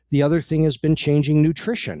 The other thing has been changing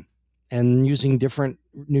nutrition and using different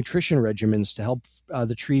nutrition regimens to help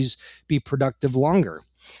the trees be productive longer.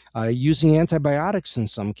 Using antibiotics in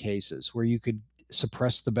some cases where you could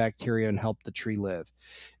suppress the bacteria and help the tree live.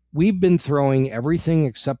 We've been throwing everything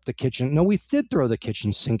except the kitchen. No, we did throw the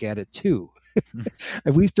kitchen sink at it too.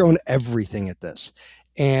 We've thrown everything at this.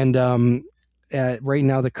 And right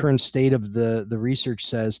now, the current state of the research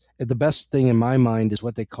says the best thing in my mind is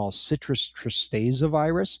what they call citrus tristeza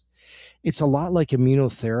virus. It's a lot like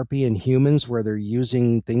immunotherapy in humans where they're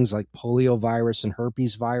using things like poliovirus and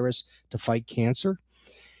herpes virus to fight cancer.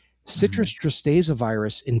 Citrus tristeza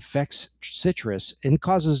virus infects citrus and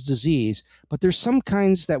causes disease, but there's some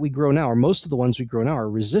kinds that we grow now, or most of the ones we grow now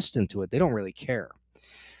are resistant to it. They don't really care.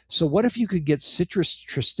 So what if you could get citrus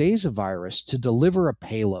tristeza virus to deliver a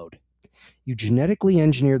payload? You genetically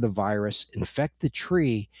engineer the virus, infect the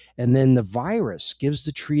tree, and then the virus gives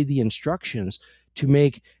the tree the instructions to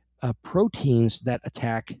make proteins that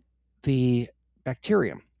attack the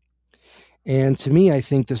bacterium. And to me, I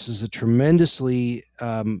think this is a tremendously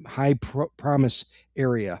high promise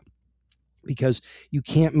area because you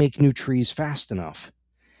can't make new trees fast enough.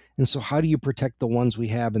 And so how do you protect the ones we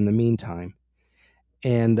have in the meantime?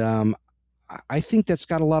 And I think that's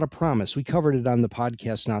got a lot of promise. We covered it on the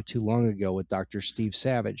podcast not too long ago with Dr. Steve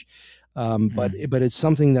Savage. But it's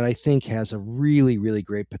something that I think has a really, really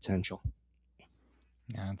great potential.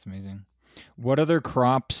 Yeah, that's amazing. What other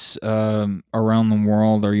crops around the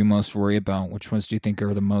world are you most worried about? Which ones do you think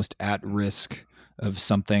are the most at risk of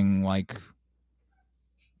something like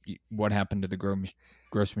what happened to the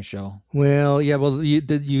Gros Michel? Well, yeah,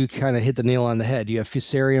 you kind of hit the nail on the head. You have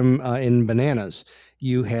Fusarium in bananas.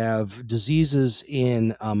 You have diseases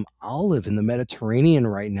in olive in the Mediterranean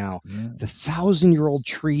right now. Yeah. The 1,000-year-old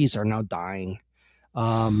trees are now dying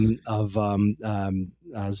of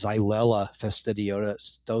Xylella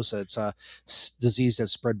fastidiosa. It's a disease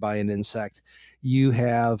that's spread by an insect. You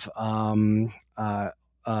have a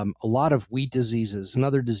lot of wheat diseases and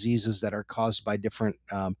other diseases that are caused by different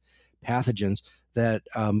pathogens that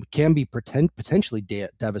can be potentially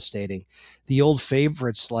devastating. The old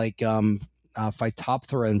favorites like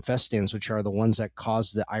Phytophthora infestans, which are the ones that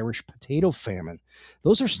cause the Irish potato famine.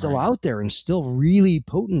 Those are still out there and still really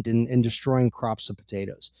potent in destroying crops of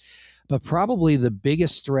potatoes. But probably the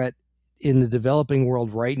biggest threat in the developing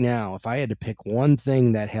world right now, if I had to pick one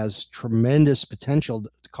thing that has tremendous potential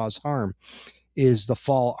to cause harm, is the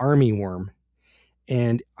fall armyworm.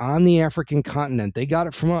 And on the African continent, they got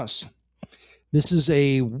it from us. This is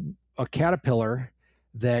a caterpillar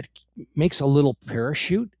that makes a little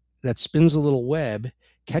parachute that spins a little web,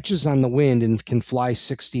 catches on the wind, and can fly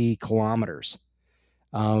 60 kilometers.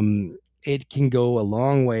 It can go a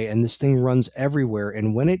long way, and this thing runs everywhere.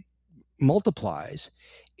 And when it multiplies,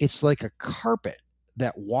 it's like a carpet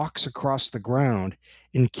that walks across the ground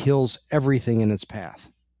and kills everything in its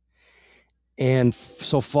path. And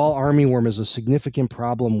so fall armyworm is a significant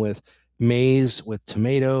problem with maize, with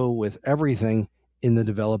tomato, with everything in the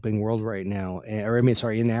developing world right now,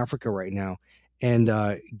 in Africa right now, and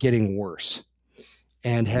getting worse.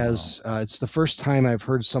 And it's the first time I've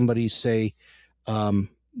heard somebody say the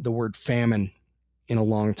word famine in a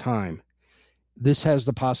long time. This has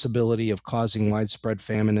the possibility of causing widespread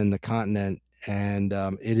famine in the continent, and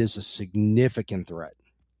it is a significant threat.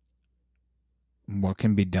 What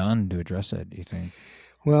can be done to address it, do you think?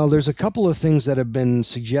 Well, there's a couple of things that have been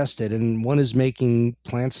suggested, and one is making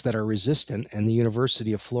plants that are resistant, and the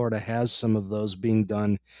University of Florida has some of those being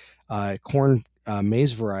done, corn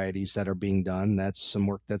maize varieties that are being done. That's some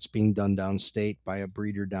work that's being done downstate by a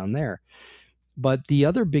breeder down there. But the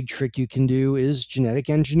other big trick you can do is genetic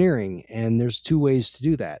engineering. And there's two ways to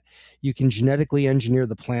do that. You can genetically engineer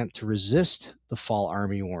the plant to resist the fall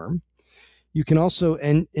armyworm. You can also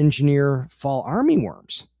engineer fall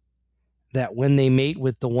armyworms that when they mate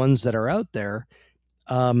with the ones that are out there,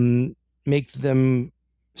 make them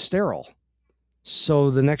sterile. So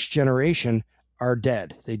the next generation are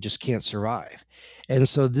dead. They just can't survive. And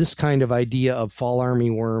so this kind of idea of fall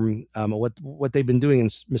armyworm, what they've been doing in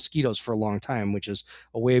mosquitoes for a long time, which is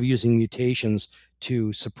a way of using mutations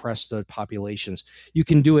to suppress the populations. You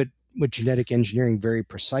can do it with genetic engineering very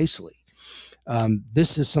precisely.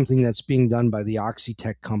 This is something that's being done by the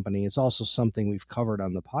Oxitec company. It's also something we've covered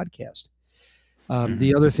on the podcast.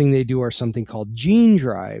 The other thing they do are something called gene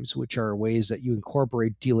drives, which are ways that you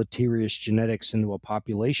incorporate deleterious genetics into a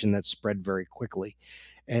population that's spread very quickly.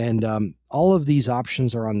 And all of these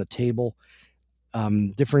options are on the table.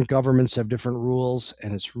 Different governments have different rules,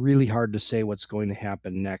 and it's really hard to say what's going to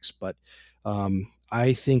happen next. But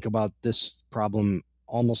I think about this problem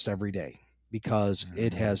almost every day because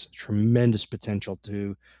it has tremendous potential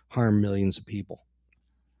to harm millions of people.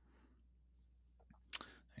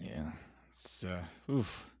 Yeah.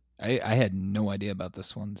 Oof. I had no idea about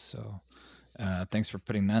this one, so thanks for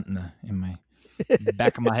putting that in my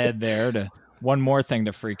back of my head there. To one more thing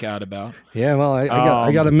to freak out about. Yeah, well,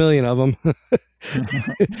 I got a million of them.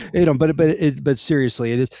 But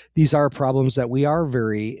seriously, it is. These are problems that we are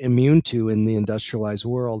very immune to in the industrialized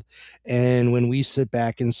world, and when we sit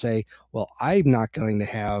back and say, "Well, I'm not going to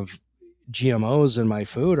have GMOs in my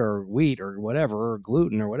food or wheat or whatever or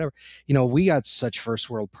gluten or whatever," we got such first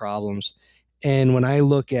world problems. And when I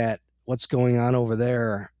look at what's going on over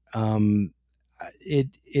there,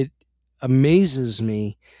 it amazes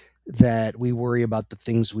me that we worry about the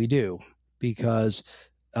things we do, because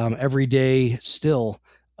every day still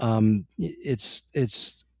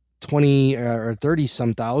it's 20 or 30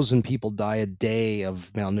 some thousand people die a day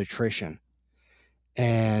of malnutrition,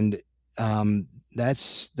 and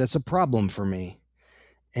that's a problem for me,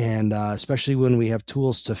 and especially when we have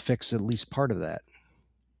tools to fix at least part of that.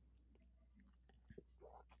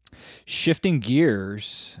 Shifting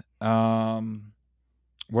gears, what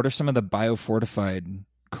are some of the biofortified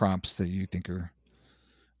crops that you think are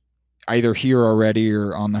either here already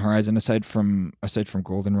or on the horizon, aside from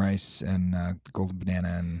golden rice and golden banana?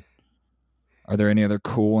 And are there any other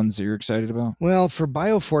cool ones that you're excited about? Well, for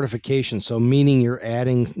biofortification, so meaning you're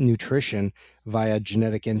adding nutrition via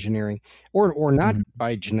genetic engineering, or not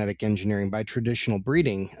by genetic engineering, by traditional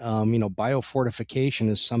breeding. Biofortification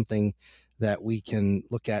is something that we can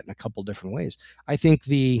look at in a couple different ways. I think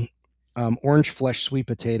the orange flesh sweet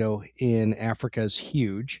potato in Africa is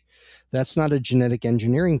huge. That's not a genetic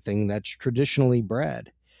engineering thing. That's traditionally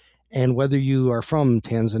bred. And whether you are from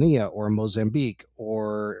Tanzania or Mozambique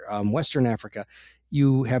or Western Africa,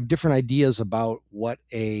 you have different ideas about what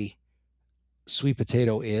a sweet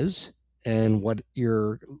potato is and what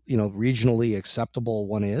your regionally acceptable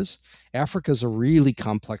one is. Africa is a really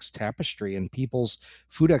complex tapestry, and people's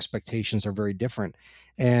food expectations are very different.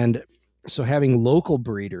 And so having local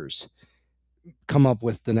breeders come up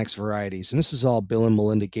with the next varieties, and this is all Bill and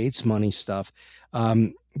Melinda Gates money stuff,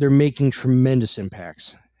 they're making tremendous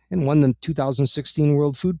impacts and won the 2016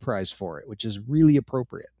 World Food Prize for it, which is really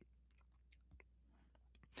appropriate.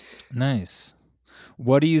 Nice.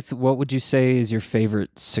 What would you say is your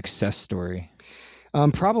favorite success story?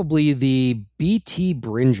 Probably the BT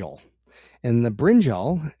brinjal. And the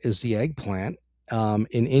brinjal is the eggplant in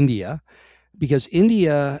India, because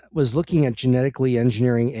India was looking at genetically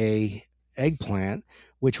engineering a eggplant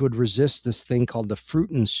which would resist this thing called the fruit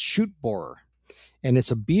and shoot borer. And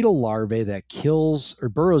it's a beetle larvae that kills or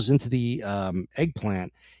burrows into the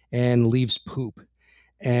eggplant and leaves poop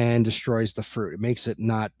and destroys the fruit. It makes it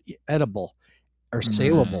not edible or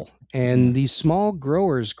saleable. And these small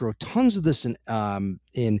growers grow tons of this in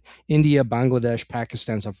India, Bangladesh,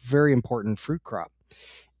 Pakistan. It's a very important fruit crop.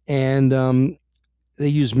 And they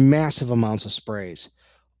use massive amounts of sprays,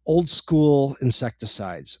 old school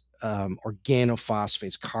insecticides,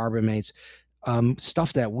 organophosphates, carbamates,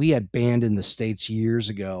 stuff that we had banned in the States years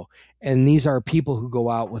ago. And these are people who go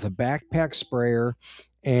out with a backpack sprayer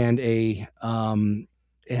and a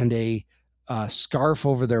scarf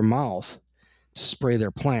over their mouth to spray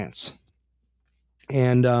their plants.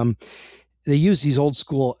 And they use these old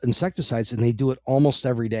school insecticides, and they do it almost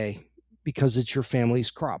every day because it's your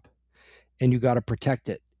family's crop, and you got to protect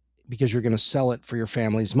it because you're going to sell it for your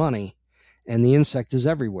family's money, and the insect is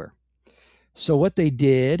everywhere. So what they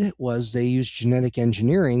did was they used genetic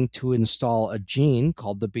engineering to install a gene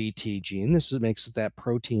called the BT gene. This makes it that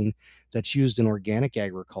protein that's used in organic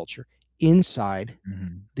agriculture inside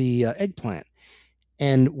the eggplant.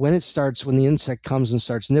 And when the insect comes and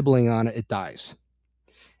starts nibbling on it, it dies.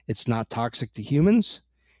 It's not toxic to humans.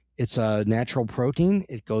 It's a natural protein.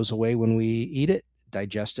 It goes away when we eat it,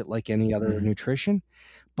 digest it like any other nutrition.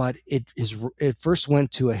 But it first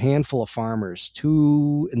went to a handful of farmers,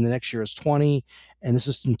 and the next year is 20, and this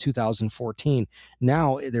is in 2014.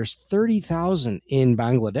 Now there's 30,000 in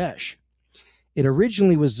Bangladesh. It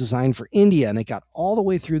originally was designed for India, and it got all the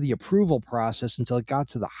way through the approval process until it got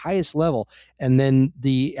to the highest level, and then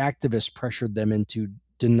the activists pressured them into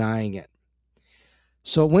denying it.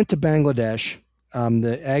 So it went to Bangladesh.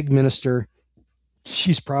 The ag minister,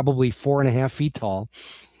 she's probably 4.5 feet tall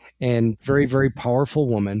and very, very powerful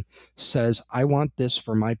woman, says, I want this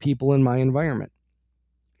for my people in my environment.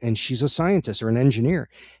 And she's a scientist or an engineer.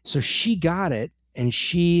 So she got it and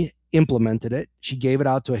she implemented it. She gave it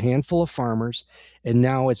out to a handful of farmers, and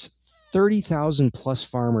now it's 30,000 plus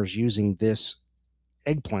farmers using this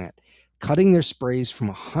eggplant, cutting their sprays from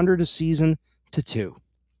 100 a season to 2.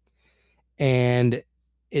 And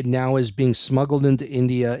it now is being smuggled into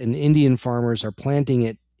India, and Indian farmers are planting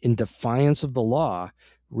it in defiance of the law,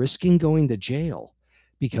 risking going to jail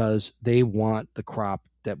because they want the crop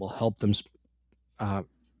that will help them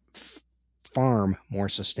farm more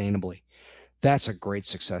sustainably. That's a great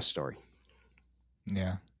success story.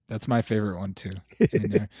 Yeah, that's my favorite one too. I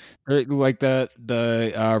mean, like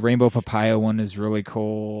the rainbow papaya one is really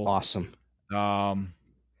cool. Awesome.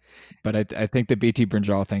 But I think the BT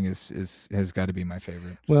brinjal thing has got to be my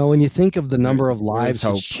favorite. Well, when you think of the number of lives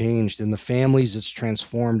it's changed, and the families it's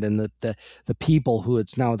transformed, and the people who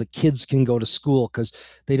it's now, the kids can go to school because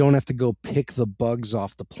they don't have to go pick the bugs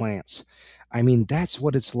off the plants. I mean, that's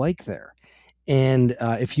what it's like there. And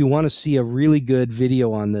if you want to see a really good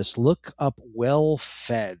video on this, look up Well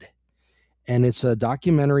Fed. And it's a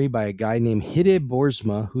documentary by a guy named Hidde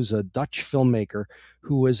Boersma, who's a Dutch filmmaker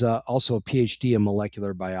who was also a PhD in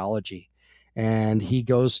molecular biology. And he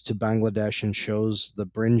goes to Bangladesh and shows the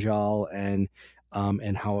brinjal and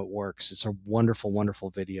how it works. It's a wonderful,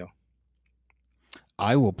 wonderful video.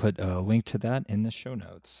 I will put a link to that in the show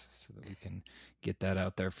notes so that we can get that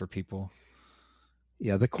out there for people.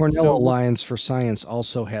 Yeah, the Cornell Alliance for Science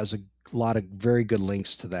also has a lot of very good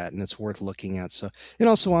links to that, and it's worth looking at. So, and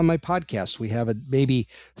also on my podcast, we have maybe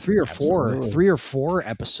three or four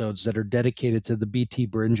episodes that are dedicated to the BT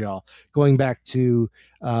brinjal, going back to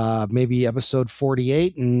maybe episode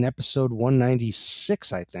 48 and episode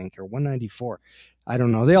 196, I think, or 194. I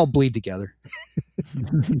don't know. They all bleed together.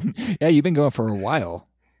 Yeah, you've been going for a while.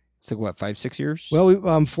 It's like what, 5-6 years?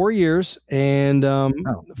 Well, 4 years, and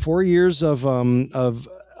 4 years of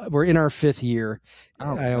we're in our 5th year.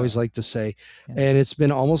 I always like to say, and it's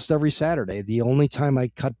been almost every Saturday. The only time I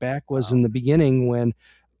cut back was in the beginning when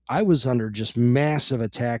I was under just massive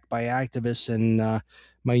attack by activists, and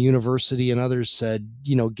my university and others said,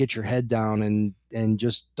 get your head down and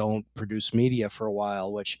just don't produce media for a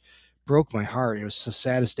while, which broke my heart. It was the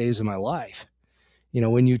saddest days of my life.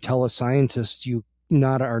 When you tell a scientist you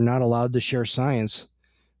are not allowed to share science,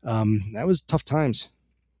 that was tough times.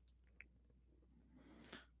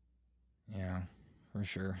 Yeah, for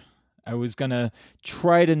sure. I was gonna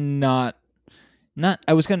try to not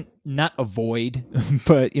avoid,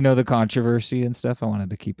 but the controversy and stuff. I wanted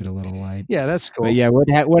to keep it a little light. Yeah, that's cool. But yeah,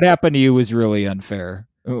 what happened to you was really unfair.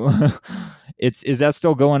 Is that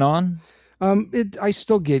still going on? I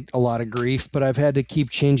still get a lot of grief, but I've had to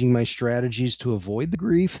keep changing my strategies to avoid the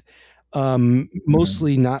grief.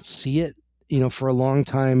 Mostly not see it. For a long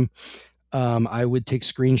time, I would take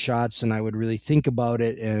screenshots and I would really think about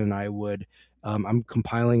it, and I would I'm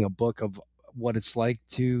compiling a book of what it's like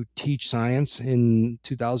to teach science in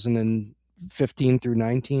 2015 through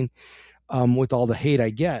 19, with all the hate I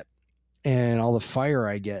get and all the fire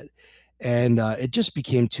I get. And it just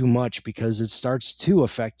became too much because it starts to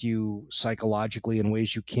affect you psychologically in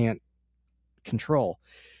ways you can't control.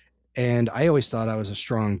 And I always thought I was a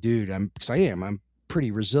strong dude, because I am. I'm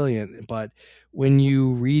pretty resilient. But when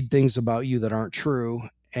you read things about you that aren't true,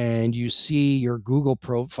 and you see your Google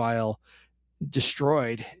profile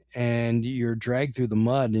destroyed, and you're dragged through the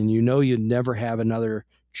mud, and you'd never have another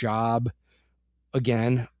job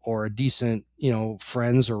again, or a decent,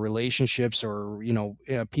 friends or relationships, or,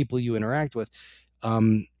 people you interact with,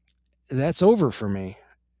 that's over for me.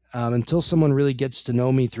 Until someone really gets to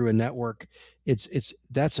know me through a network,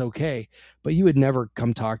 that's okay. But you would never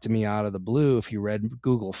come talk to me out of the blue if you read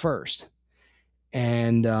Google first.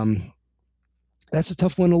 And that's a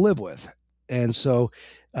tough one to live with. And so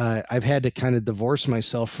I've had to kind of divorce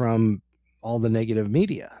myself from all the negative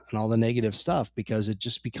media and all the negative stuff, because it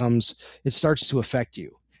starts to affect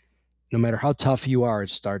you. No matter how tough you are, it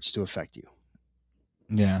starts to affect you.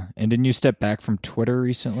 Yeah. And didn't you step back from Twitter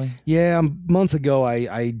recently? Yeah, a month ago,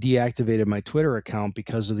 I deactivated my Twitter account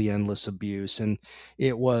because of the endless abuse. And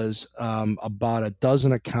it was about a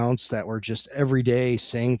dozen accounts that were just every day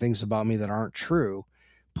saying things about me that aren't true,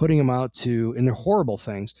 putting them out to, and they're horrible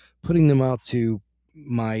things, putting them out to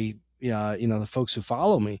my, the folks who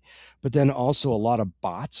follow me, but then also a lot of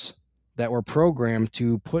bots that were programmed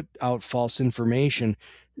to put out false information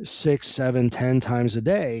 6, 7, 10 times a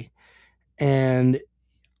day. And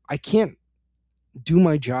I can't do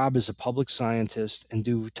my job as a public scientist and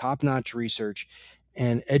do top-notch research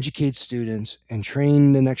and educate students and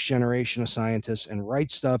train the next generation of scientists and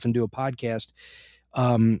write stuff and do a podcast,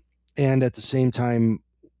 and at the same time,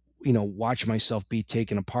 watch myself be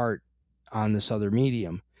taken apart on this other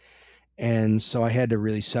medium. And so I had to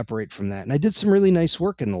really separate from that. And I did some really nice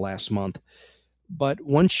work in the last month. But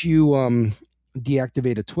once you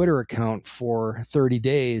deactivate a Twitter account for 30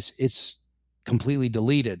 days, it's completely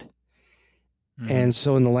deleted. And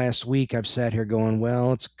so in the last week, I've sat here going,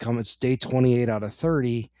 well, it's day 28 out of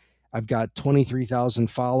 30. I've got 23,000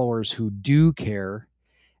 followers who do care.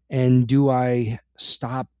 And do I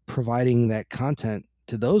stop providing that content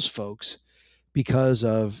to those folks because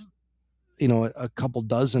of, a couple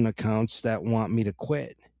dozen accounts that want me to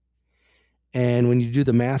quit? And when you do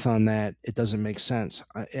the math on that, it doesn't make sense.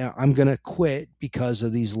 I'm going to quit because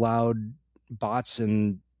of these loud bots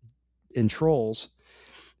and trolls,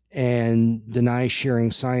 and deny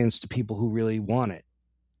sharing science to people who really want it.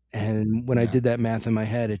 And when I did that math in my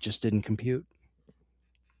head, it just didn't compute.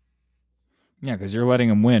 Yeah, because you're letting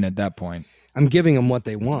them win at that point. I'm giving them what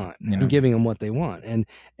they want. I'm giving them what they want, and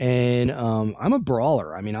I'm a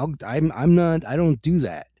brawler. I mean, I'm not. I don't do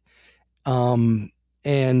that,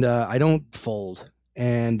 and I don't fold.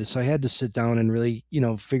 And so I had to sit down and really,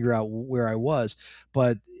 figure out where I was.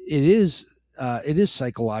 But it is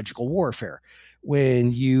psychological warfare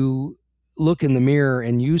when you look in the mirror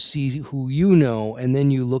and you see who you know, and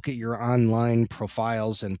then you look at your online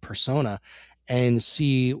profiles and persona and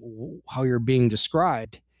see how you're being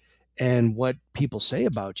described and what people say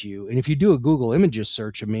about you. And if you do a Google Images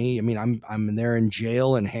search of me, I mean, I'm there in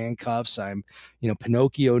jail in handcuffs. I'm,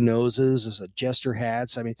 Pinocchio noses, jester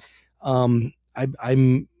hats. I mean,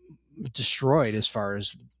 I'm destroyed as far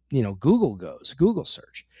as, Google goes, Google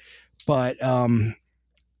search. But so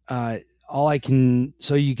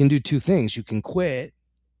you can do two things. You can quit,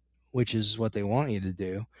 which is what they want you to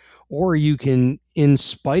do, or you can, in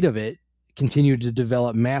spite of it, continue to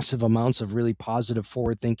develop massive amounts of really positive,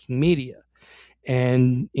 forward-thinking media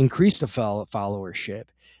and increase the followership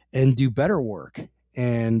and do better work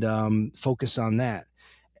and focus on that.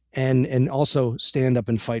 And also stand up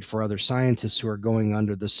and fight for other scientists who are going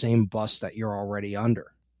under the same bus that you're already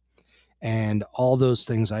under. And all those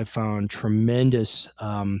things I've found tremendous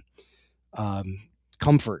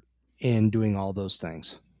comfort in doing all those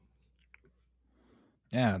things.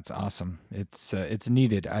 Yeah, it's awesome. It's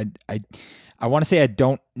needed. I want to say I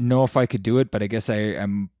don't know if I could do it, but I guess I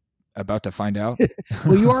am about to find out.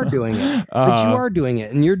 Well, you are doing it, but you are doing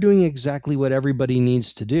it, and you're doing exactly what everybody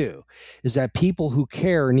needs to do. Is that people who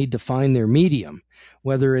care need to find their medium,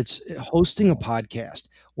 whether it's hosting a podcast,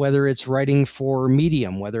 whether it's writing for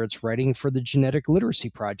Medium, whether it's writing for the Genetic Literacy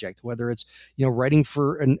Project, whether it's writing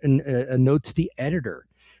for a note to the editor,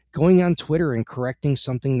 going on Twitter and correcting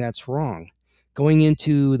something that's wrong, going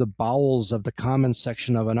into the bowels of the comments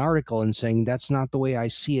section of an article and saying, that's not the way I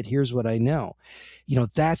see it. Here's what I know.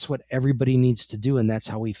 That's what everybody needs to do. And that's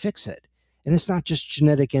how we fix it. And it's not just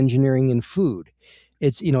genetic engineering in food.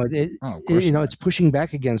 It's, it's pushing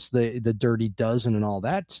back against the dirty dozen and all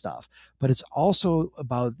that stuff. But it's also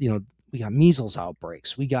about, we got measles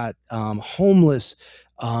outbreaks. We got homeless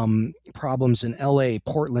problems in LA,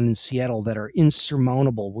 Portland, and Seattle that are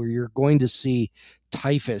insurmountable, where you're going to see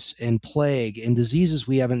typhus and plague and diseases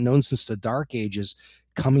we haven't known since the Dark Ages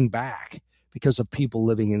coming back because of people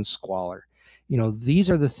living in squalor. These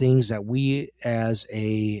are the things that we as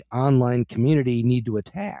a online community need to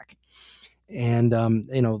attack. And,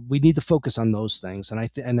 we need to focus on those things. And I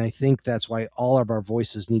think that's why all of our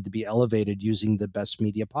voices need to be elevated using the best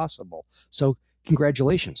media possible. So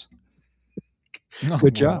congratulations.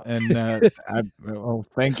 Good job. And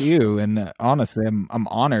thank you. And honestly, I'm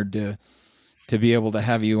honored to be able to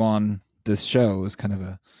have you on this show. It was kind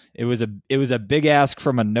of it was a big ask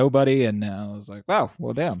from a nobody, and I was like, wow,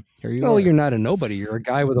 well, damn, here you are. Well, you're not a nobody. You're a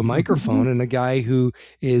guy with a microphone and a guy who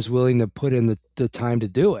is willing to put in the time to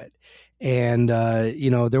do it. And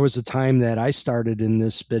there was a time that I started in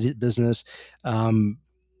this business,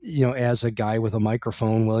 as a guy with a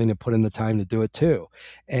microphone willing to put in the time to do it too.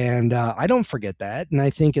 And I don't forget that. And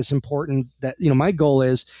I think it's important that, my goal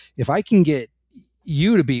is, if I can get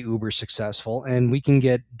you to be uber successful and we can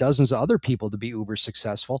get dozens of other people to be uber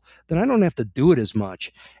successful, then I don't have to do it as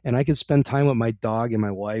much. And I can spend time with my dog and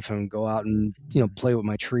my wife and go out and, play with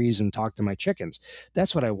my trees and talk to my chickens.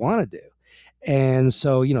 That's what I want to do. And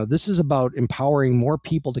so, this is about empowering more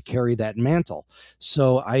people to carry that mantle.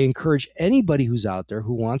 So I encourage anybody who's out there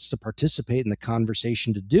who wants to participate in the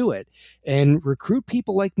conversation to do it, and recruit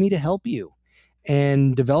people like me to help you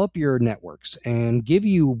and develop your networks and give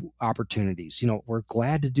you opportunities. We're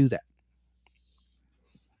glad to do that.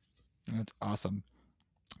 That's awesome.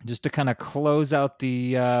 Just to kind of close out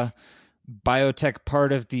the biotech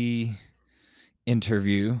part of the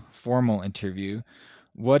formal interview,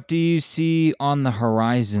 what do you see on the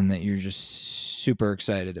horizon that you're just super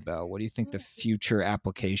excited about? What do you think the future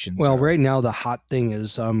applications Well, are? right now the hot thing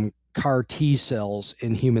is CAR T cells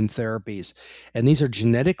in human therapies. And these are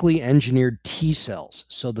genetically engineered T cells.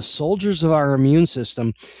 So the soldiers of our immune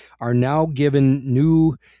system are now given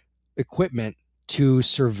new equipment to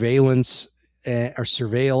surveillance or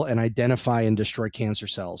surveil and identify and destroy cancer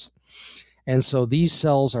cells. And so these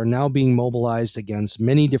cells are now being mobilized against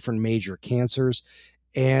many different major cancers,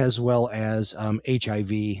 as well as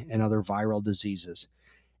HIV and other viral diseases.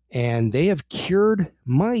 And they have cured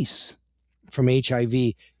mice from HIV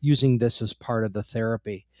using this as part of the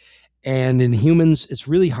therapy. And in humans, it's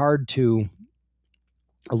really hard to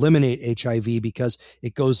eliminate HIV because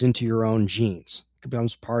it goes into your own genes, it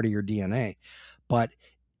becomes part of your DNA. But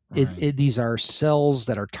right. These are cells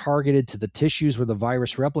that are targeted to the tissues where the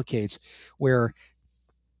virus replicates, where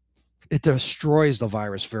it destroys the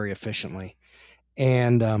virus very efficiently.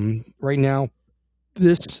 And right now,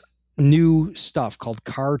 this new stuff called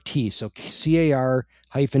CAR T, so CAR-T,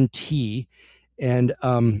 and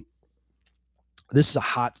this is a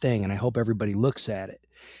hot thing, and I hope everybody looks at it,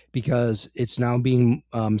 because it's now being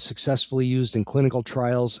successfully used in clinical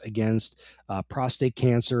trials against prostate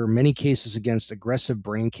cancer, many cases against aggressive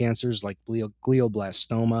brain cancers like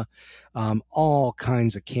glioblastoma. All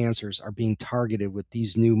kinds of cancers are being targeted with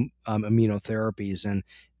these new immunotherapies, and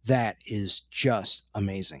that is just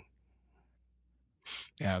amazing.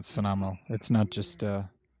 Yeah, it's phenomenal. It's not just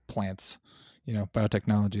plants.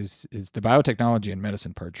 Biotechnology is the biotechnology and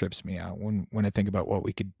medicine part trips me out when I think about what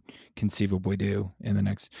we could conceivably do in the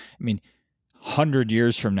next, 100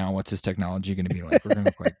 years from now. What's this technology going to be like? We're going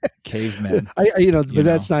to look like cavemen. But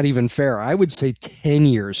that's not even fair. I would say 10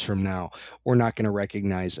 years from now, we're not going to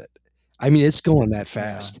recognize it. It's going that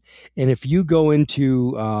fast. Yeah. And if you go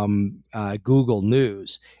into Google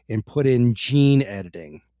News and put in gene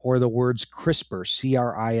editing or the words CRISPR,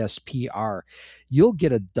 CRISPR, you'll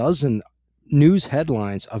get a dozen news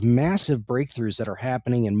headlines of massive breakthroughs that are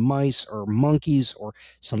happening in mice or monkeys or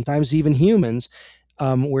sometimes even humans,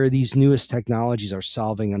 where these newest technologies are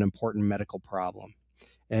solving an important medical problem.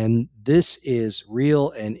 And this is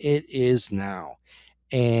real, and it is now.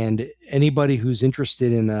 And anybody who's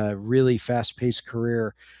interested in a really fast-paced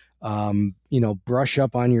career, brush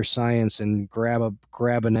up on your science and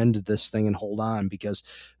grab an end of this thing and hold on, because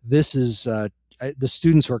this is the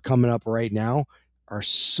students who are coming up right now are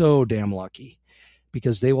so damn lucky,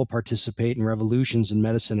 because they will participate in revolutions in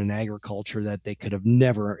medicine and agriculture that they could have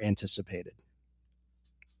never anticipated.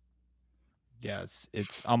 Yeah,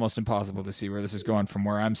 it's almost impossible to see where this is going from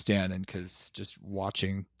where I'm standing, because just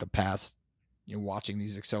watching the past, watching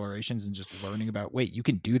these accelerations and just learning about, wait, you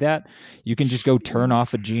can do that? You can just go turn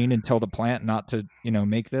off a gene and tell the plant not to,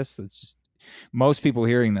 make this? That's just, most people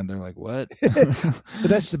hearing them, they're like, what? But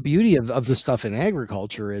that's the beauty of the stuff in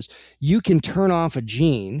agriculture, is you can turn off a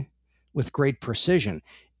gene with great precision.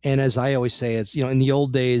 And as I always say, it's, in the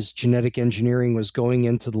old days, genetic engineering was going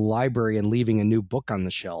into the library and leaving a new book on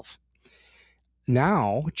the shelf.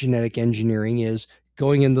 Now, genetic engineering is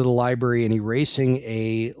going into the library and erasing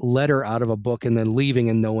a letter out of a book and then leaving,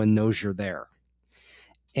 and no one knows you're there,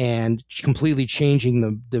 and completely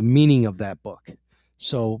changing the meaning of that book.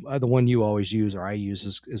 So the one you always use, or I use,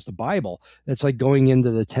 is the Bible. That's like going into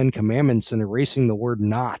the 10 Commandments and erasing the word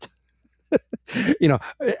not.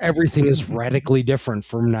 Everything is radically different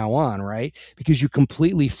from now on, right? Because you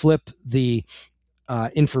completely flip the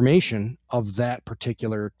information of that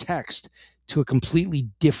particular text to a completely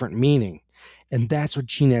different meaning. And that's what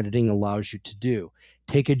gene editing allows you to do.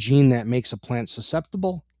 Take a gene that makes a plant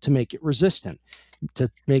susceptible to make it resistant, to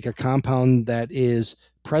make a compound that is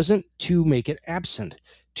present to make it absent,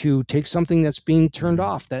 to take something that's being turned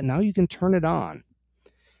off that now you can turn it on.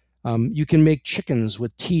 You can make chickens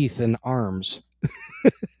with teeth and arms.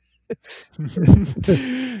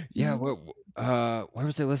 Yeah. Where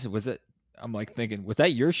was it listed? Was it I'm like thinking, was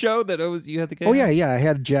that your show that you had the guy? Oh yeah, yeah. I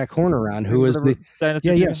had Jack Horner on, who was the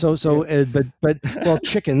dinosaur. yeah. But well,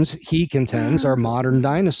 chickens, he contends, are modern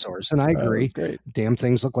dinosaurs, and I That's agree. great. Damn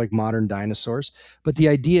things look like modern dinosaurs. But the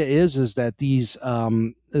idea is that these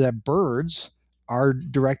that birds are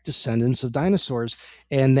direct descendants of dinosaurs,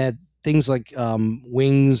 and that things like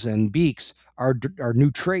wings and beaks are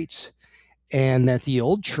new traits, and that the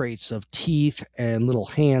old traits of teeth and little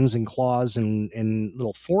hands and claws and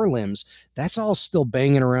little forelimbs, that's all still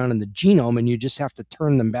banging around in the genome, and you just have to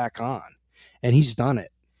turn them back on. And he's done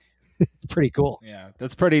it. Pretty cool. Yeah,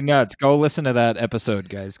 that's pretty nuts. Go listen to that episode,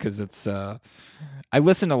 guys, because it's I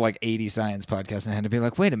listened to like 80 science podcasts and I had to be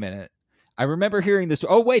like, wait a minute. I remember hearing this.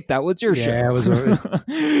 Oh, wait, that was your show. Yeah, it was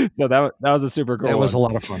so that was a super cool That was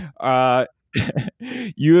one. a lot of fun.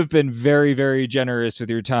 You have been very, very generous with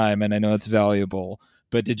your time, and I know it's valuable.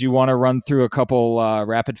 But did you want to run through a couple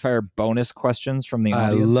rapid fire bonus questions from the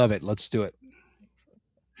audience? I love it. Let's do it.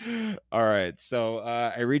 All right. So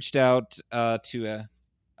I reached out to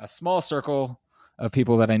a small circle of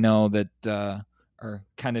people that I know that are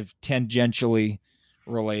kind of tangentially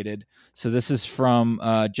related. So this is from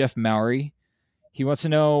Jeff Mowry. He wants to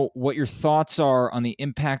know what your thoughts are on the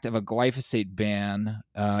impact of a glyphosate ban,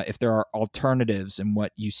 if there are alternatives, and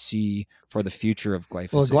what you see for the future of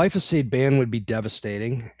glyphosate. Well, a glyphosate ban would be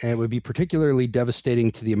devastating, and it would be particularly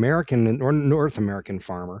devastating to the American or North American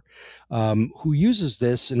farmer who uses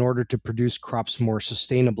this in order to produce crops more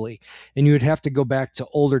sustainably. And you would have to go back to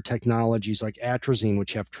older technologies like atrazine,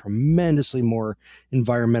 which have tremendously more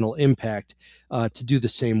environmental impact to do the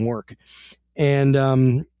same work.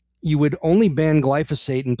 And you would only ban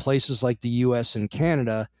glyphosate in places like the US and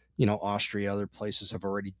Canada. Austria, other places have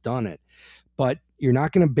already done it. But you're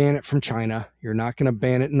not going to ban it from China. You're not going to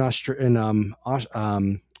ban it in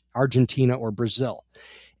Argentina or Brazil.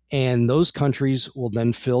 And those countries will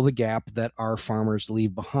then fill the gap that our farmers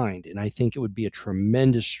leave behind. And I think it would be a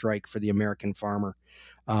tremendous strike for the American farmer.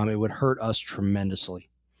 It would hurt us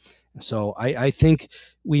tremendously. So I think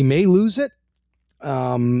we may lose it.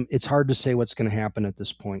 It's hard to say what's going to happen at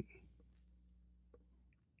this point.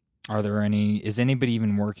 Is anybody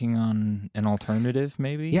even working on an alternative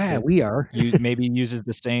maybe? Yeah, we are. Maybe uses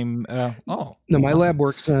the same, No, my awesome. lab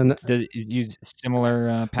works on, use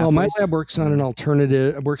similar pathways? well, my lab works on an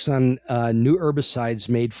alternative, works on new herbicides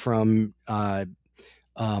made from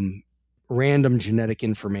random genetic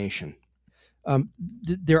information.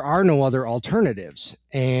 There are no other alternatives.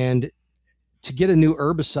 And to get a new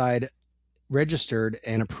herbicide registered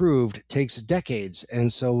and approved takes decades.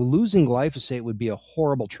 And so losing glyphosate would be a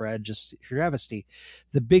horrible travesty.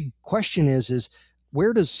 The big question is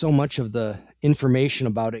where does so much of the information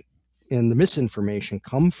about it and the misinformation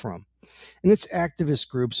come from? And it's activist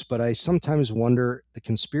groups, but I sometimes wonder, the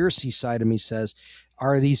conspiracy side of me says,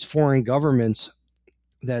 are these foreign governments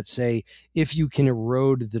that say, if you can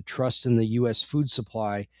erode the trust in the U.S. food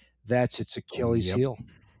supply, that's its Achilles heel?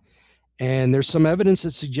 And there's some evidence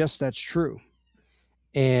that suggests that's true.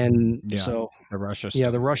 And so the Russia stuff.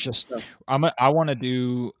 Yeah, the Russia stuff. I'm going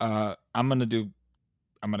to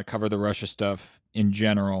cover the Russia stuff in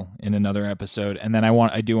general in another episode. And then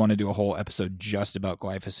I do want to do a whole episode just about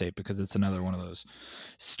glyphosate, because it's another one of those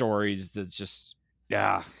stories that's just,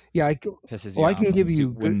 pisses you off. I can give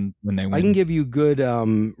you when they win. I can give you good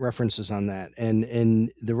references on that.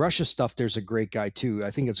 And the Russia stuff, there's a great guy too. I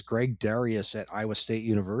think it's Greg Darius at Iowa State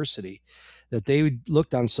University, that they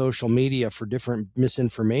looked on social media for different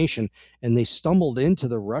misinformation, and they stumbled into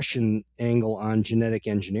the Russian angle on genetic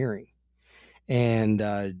engineering. And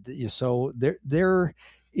so there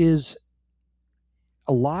is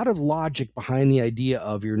a lot of logic behind the idea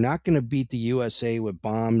of, you're not going to beat the USA with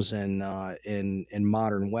bombs and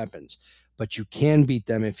modern weapons, but you can beat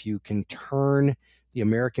them if you can turn the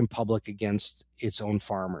American public against its own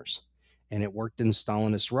farmers. And it worked in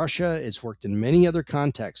Stalinist Russia. It's worked in many other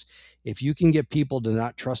contexts. If you can get people to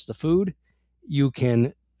not trust the food, you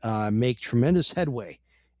can make tremendous headway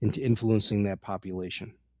into influencing that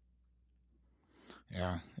population.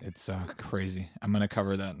 Yeah, it's crazy. I'm going to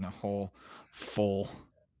cover that in a whole full.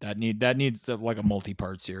 That needs like a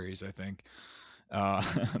multi-part series, I think.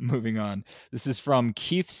 Moving on. This is from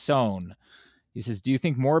Keith Sohn. He says, do you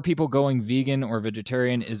think more people going vegan or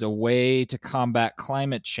vegetarian is a way to combat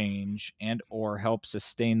climate change and or help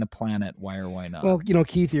sustain the planet? Why or why not? Well,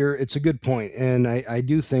 Keith, it's a good point. And I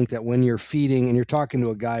do think that when you're feeding, and you're talking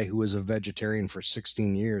to a guy who was a vegetarian for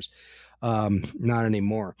 16 years, not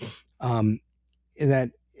anymore,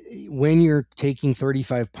 that when you're taking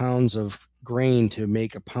 35 pounds of grain to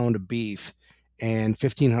make a pound of beef and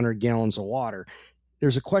 1,500 gallons of water,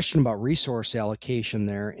 there's a question about resource allocation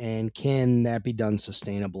there, and can that be done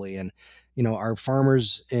sustainably? And our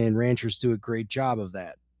farmers and ranchers do a great job of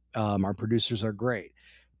that. Our producers are great,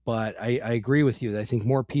 but I agree with you that I think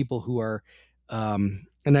more people who are,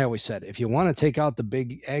 and I always said, if you want to take out the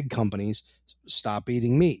big egg companies, stop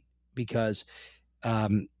eating meat, because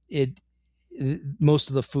it most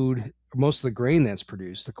of the food, most of the grain that's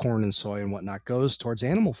produced, the corn and soy and whatnot, goes towards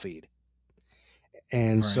animal feed.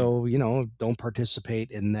 And Right. so, don't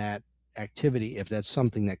participate in that activity if that's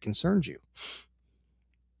something that concerns you.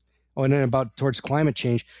 Oh, and then about towards climate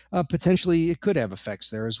change, potentially it could have effects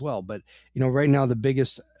there as well. But right now the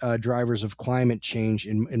biggest drivers of climate change,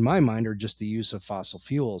 in my mind, are just the use of fossil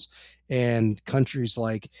fuels, and countries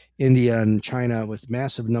like India and China, with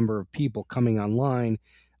massive number of people coming online,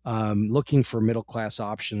 looking for middle class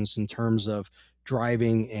options in terms of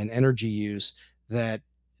driving and energy use. That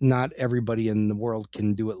not everybody in the world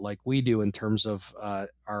can do it like we do in terms of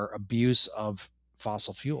our abuse of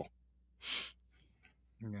fossil fuel.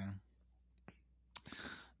 Yeah.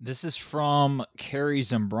 This is from Carrie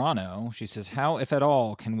Zambrano. She says, how, if at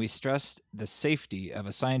all, can we stress the safety of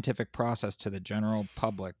a scientific process to the general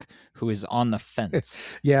public who is on the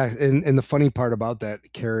fence? Yeah, and the funny part about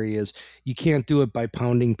that, Carrie, is you can't do it by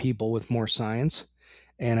pounding people with more science.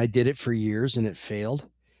 And I did it for years and it failed.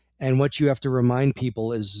 And what you have to remind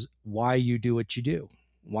people is why you do what you do.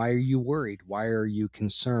 Why are you worried? Why are you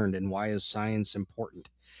concerned? And why is science important?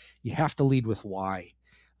 You have to lead with why.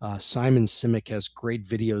 Simon Sinek has great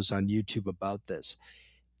videos on YouTube about this.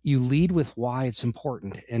 You lead with why it's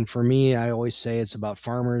important. And for me, I always say it's about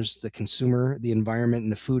farmers, the consumer, the environment,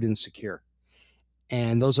 and the food insecure.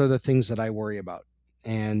 And those are the things that I worry about.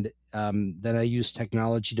 And then I use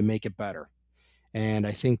technology to make it better. And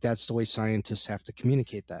I think that's the way scientists have to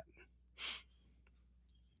communicate that.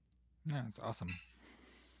 Yeah, that's awesome.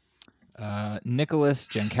 Nicholas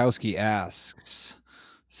Jankowski asks,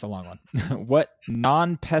 it's a long one. What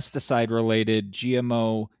non-pesticide related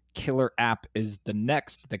GMO killer app is the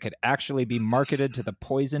next that could actually be marketed to the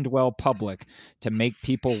poisoned well public to make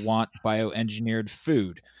people want bioengineered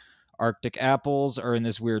food? Arctic apples are in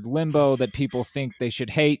this weird limbo that people think they should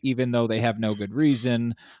hate even though they have no good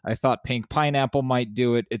reason. I thought pink pineapple might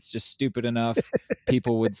do it. It's just stupid enough.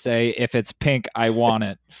 People would say, if it's pink, I want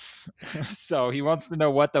it. So he wants to know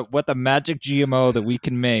what the magic GMO that we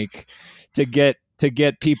can make to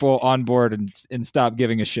get people on board and stop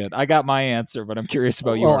giving a shit. I got my answer, but I'm curious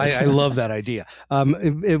about yours. I love that idea.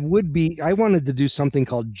 It would be, I wanted to do something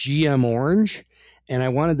called GM Orange, and I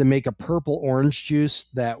wanted to make a purple orange juice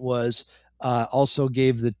that was also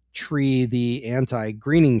gave the tree the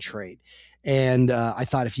anti-greening trait. And I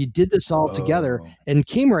thought if you did this all together, and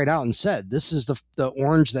came right out and said, this is the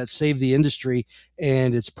orange that saved the industry,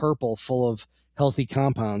 and it's purple, full of healthy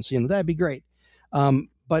compounds, that'd be great.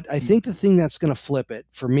 But I think the thing that's going to flip it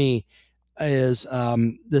for me is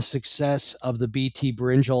the success of the BT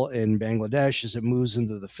brinjal in Bangladesh as it moves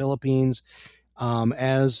into the Philippines,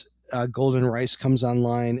 as golden rice comes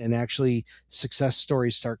online and actually success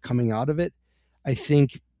stories start coming out of it. I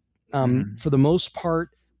think for the most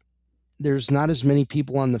part, there's not as many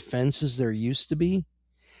people on the fence as there used to be.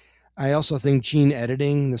 I also think gene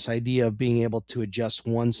editing, this idea of being able to adjust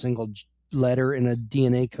one single letter in a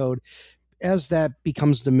DNA code, as that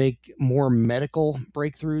becomes to make more medical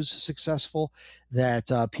breakthroughs successful,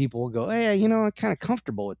 that people will go, hey, I'm kind of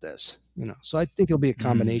comfortable with this. So I think it'll be a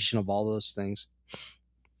combination of all those things.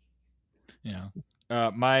 Yeah.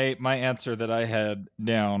 My answer that I had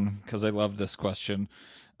down, because I love this question,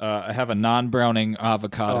 I have a non-browning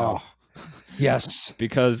avocado. Oh, yes.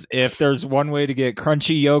 Because if there's one way to get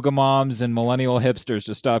crunchy yoga moms and millennial hipsters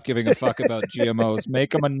to stop giving a fuck about GMOs,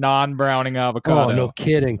 make them a non-browning avocado. Oh, no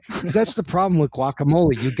kidding. Because that's the problem with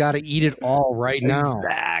guacamole. You got to eat it all right now.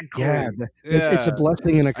 Exactly. Yeah. It's a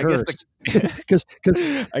blessing and a curse. Because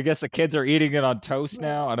I guess the kids are eating it on toast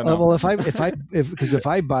now. I don't know. Well, if I get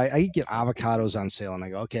avocados on sale and I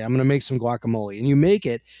go, okay, I'm going to make some guacamole, and you make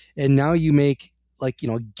it, and now you make a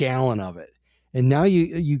gallon of it, and now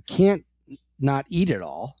you can't not eat it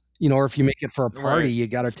all, or if you make it for a party, right, you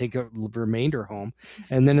got to take a remainder home,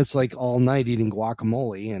 and then it's like all night eating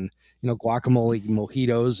guacamole and guacamole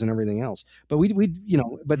mojitos and everything else. But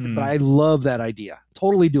but I love that idea.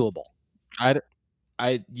 Totally doable.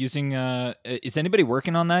 Using is anybody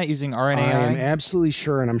working on that using RNAi? I am absolutely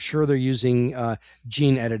sure, and I'm sure they're using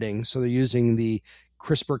gene editing. So they're using the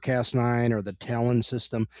CRISPR-Cas9 or the TALEN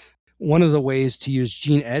system. One of the ways to use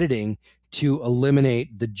gene editing to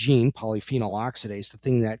eliminate the gene polyphenol oxidase, the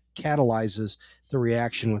thing that catalyzes the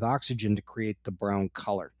reaction with oxygen to create the brown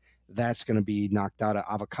color. That's going to be knocked out of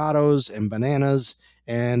avocados and bananas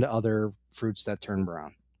and other fruits that turn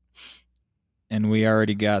brown. And we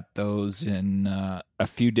already got those in a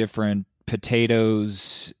few different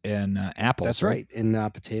potatoes and apples. That's right. In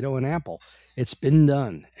potato and apple. It's been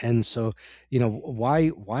done. And so,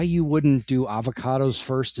 why you wouldn't do avocados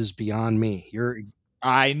first is beyond me.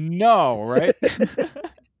 I know, right?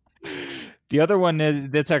 The other one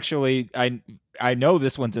that's actually, I know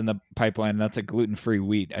this one's in the pipeline, and that's a gluten-free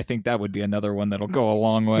wheat. I think that would be another one that'll go a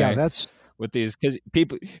long way. Yeah, that's with these, because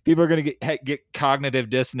people are going to get cognitive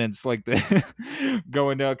dissonance, like the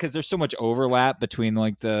going down, because there's so much overlap between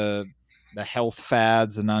like the health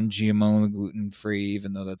fads, the non-GMO, gluten-free,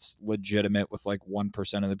 even though that's legitimate with like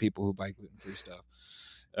 1% of the people who buy gluten-free stuff.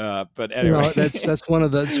 But anyway, that's one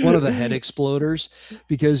of the head exploders,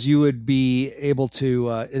 because you would be able to.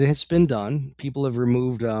 It has been done. People have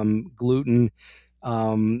removed gluten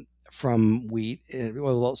from wheat.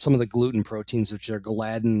 Well, some of the gluten proteins, which are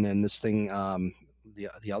gliadin and this thing.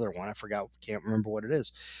 The other one, I forgot, can't remember what it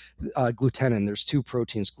is. Glutenin. There's two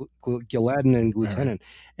proteins, gliadin and glutenin, right.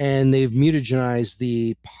 And they've mutagenized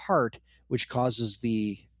the part which causes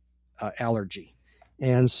the allergy,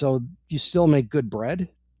 and so you still make good bread.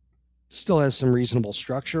 Still has some reasonable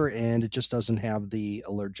structure, and it just doesn't have the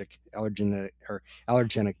allergenic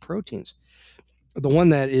proteins. The one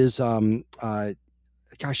that is, it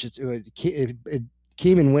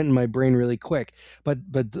came and went in my brain really quick. But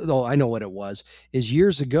though I know what it was, is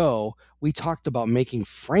years ago we talked about making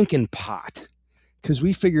Frankenpot, because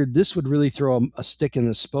we figured this would really throw a stick in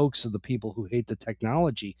the spokes of the people who hate the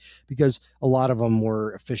technology, because a lot of them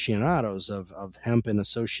were aficionados of hemp and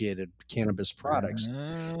associated cannabis products.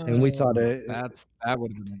 And we thought that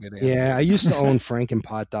would have been a good answer. Yeah, I used to own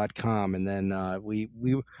frankenpot.com, and then we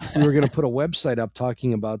were going to put a website up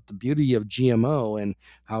talking about the beauty of GMO and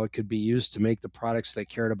how it could be used to make the products they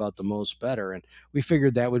cared about the most better. And we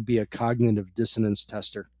figured that would be a cognitive dissonance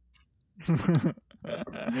tester.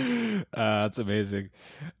 That's amazing.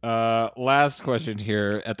 Last question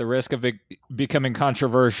here. At the risk of becoming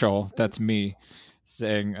controversial, that's me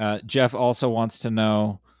saying, Jeff also wants to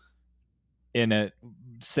know, in a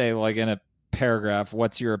paragraph,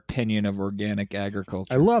 what's your opinion of organic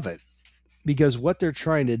agriculture? I love it, because what they're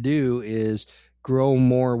trying to do is grow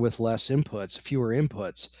more with less inputs, fewer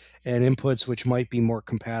inputs, and inputs which might be more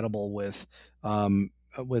compatible with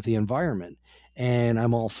the environment. And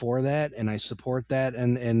I'm all for that, and I support that.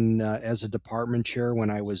 And as a department chair, when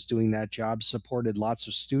I was doing that job, supported lots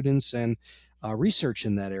of students and research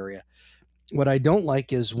in that area. What I don't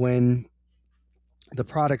like is when the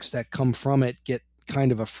products that come from it get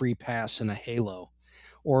kind of a free pass and a halo,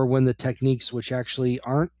 or when the techniques which actually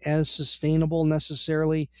aren't as sustainable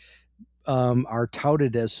necessarily are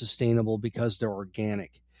touted as sustainable because they're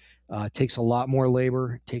organic. It takes a lot more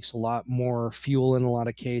labor, takes a lot more fuel in a lot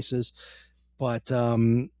of cases. But,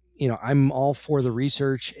 I'm all for the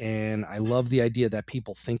research, and I love the idea that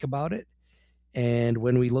people think about it. And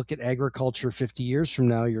when we look at agriculture 50 years from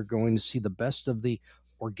now, you're going to see the best of the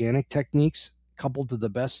organic techniques coupled to the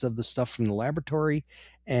best of the stuff from the laboratory,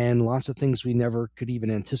 and lots of things we never could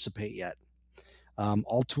even anticipate yet.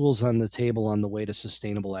 All tools on the table on the way to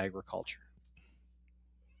sustainable agriculture.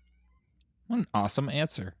 What an awesome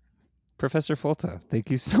answer. Professor Folta,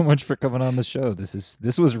 thank you so much for coming on the show.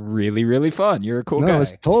 This was really, really fun. You're a cool guy. It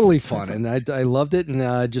was totally fun, and I loved it.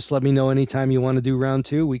 And just let me know anytime you want to do round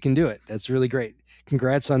 2. We can do it. That's really great.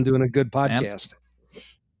 Congrats on doing a good podcast.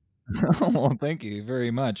 Well, thank you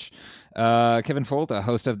very much. Kevin Folta,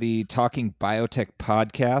 host of the Talking Biotech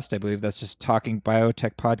podcast. I believe that's just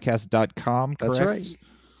talkingbiotechpodcast.com, correct? That's right.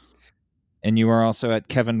 And you are also at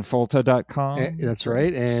kevinfolta.com? That's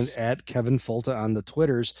right. And at Kevin Folta on the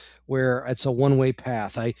Twitters, where it's a one-way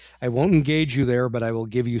path. I won't engage you there, but I will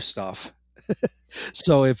give you stuff.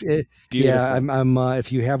 So if you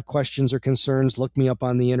have questions or concerns, look me up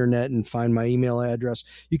on the internet and find my email address.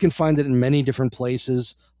 You can find it in many different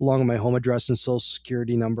places, along with my home address and social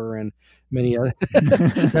security number and many other.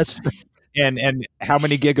 That's and how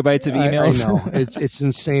many gigabytes of emails? I know it's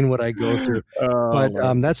insane what I go through,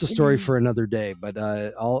 but that's a story for another day. But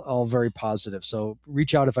all very positive. So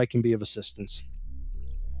reach out if I can be of assistance.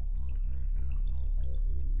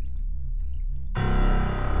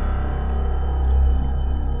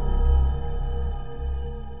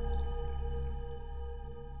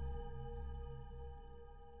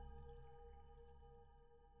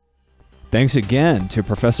 Thanks again to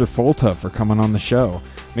Professor Folta for coming on the show.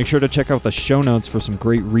 Make sure to check out the show notes for some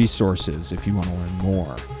great resources if you want to learn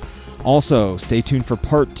more. Also, stay tuned for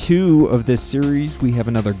part 2 of this series. We have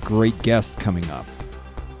another great guest coming up.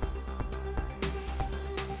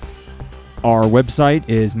 Our website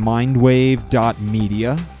is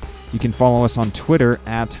mindwave.media. You can follow us on Twitter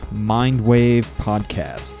at Mindwave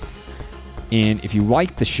Podcast. And if you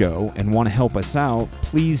like the show and want to help us out,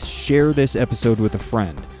 please share this episode with a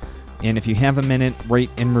friend. And if you have a minute, rate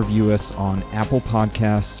and review us on Apple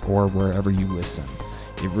Podcasts or wherever you listen.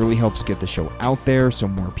 It really helps get the show out there so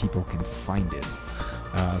more people can find it.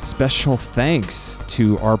 Special thanks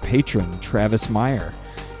to our patron, Travis Meyer.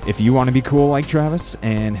 If you want to be cool like Travis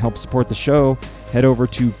and help support the show, head over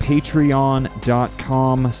to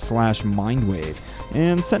patreon.com/mindwave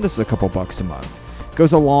and send us a couple bucks a month. It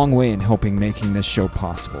goes a long way in helping making this show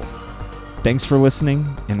possible. Thanks for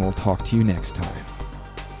listening, and we'll talk to you next time.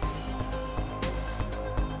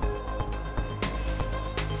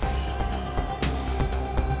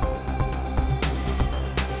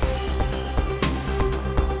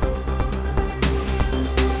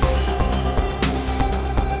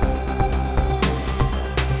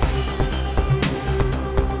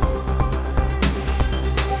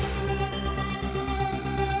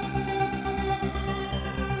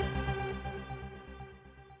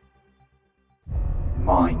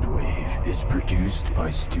 Mindwave is produced by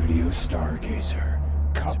Studio Stargazer.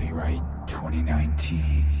 Copyright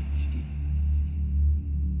 2019.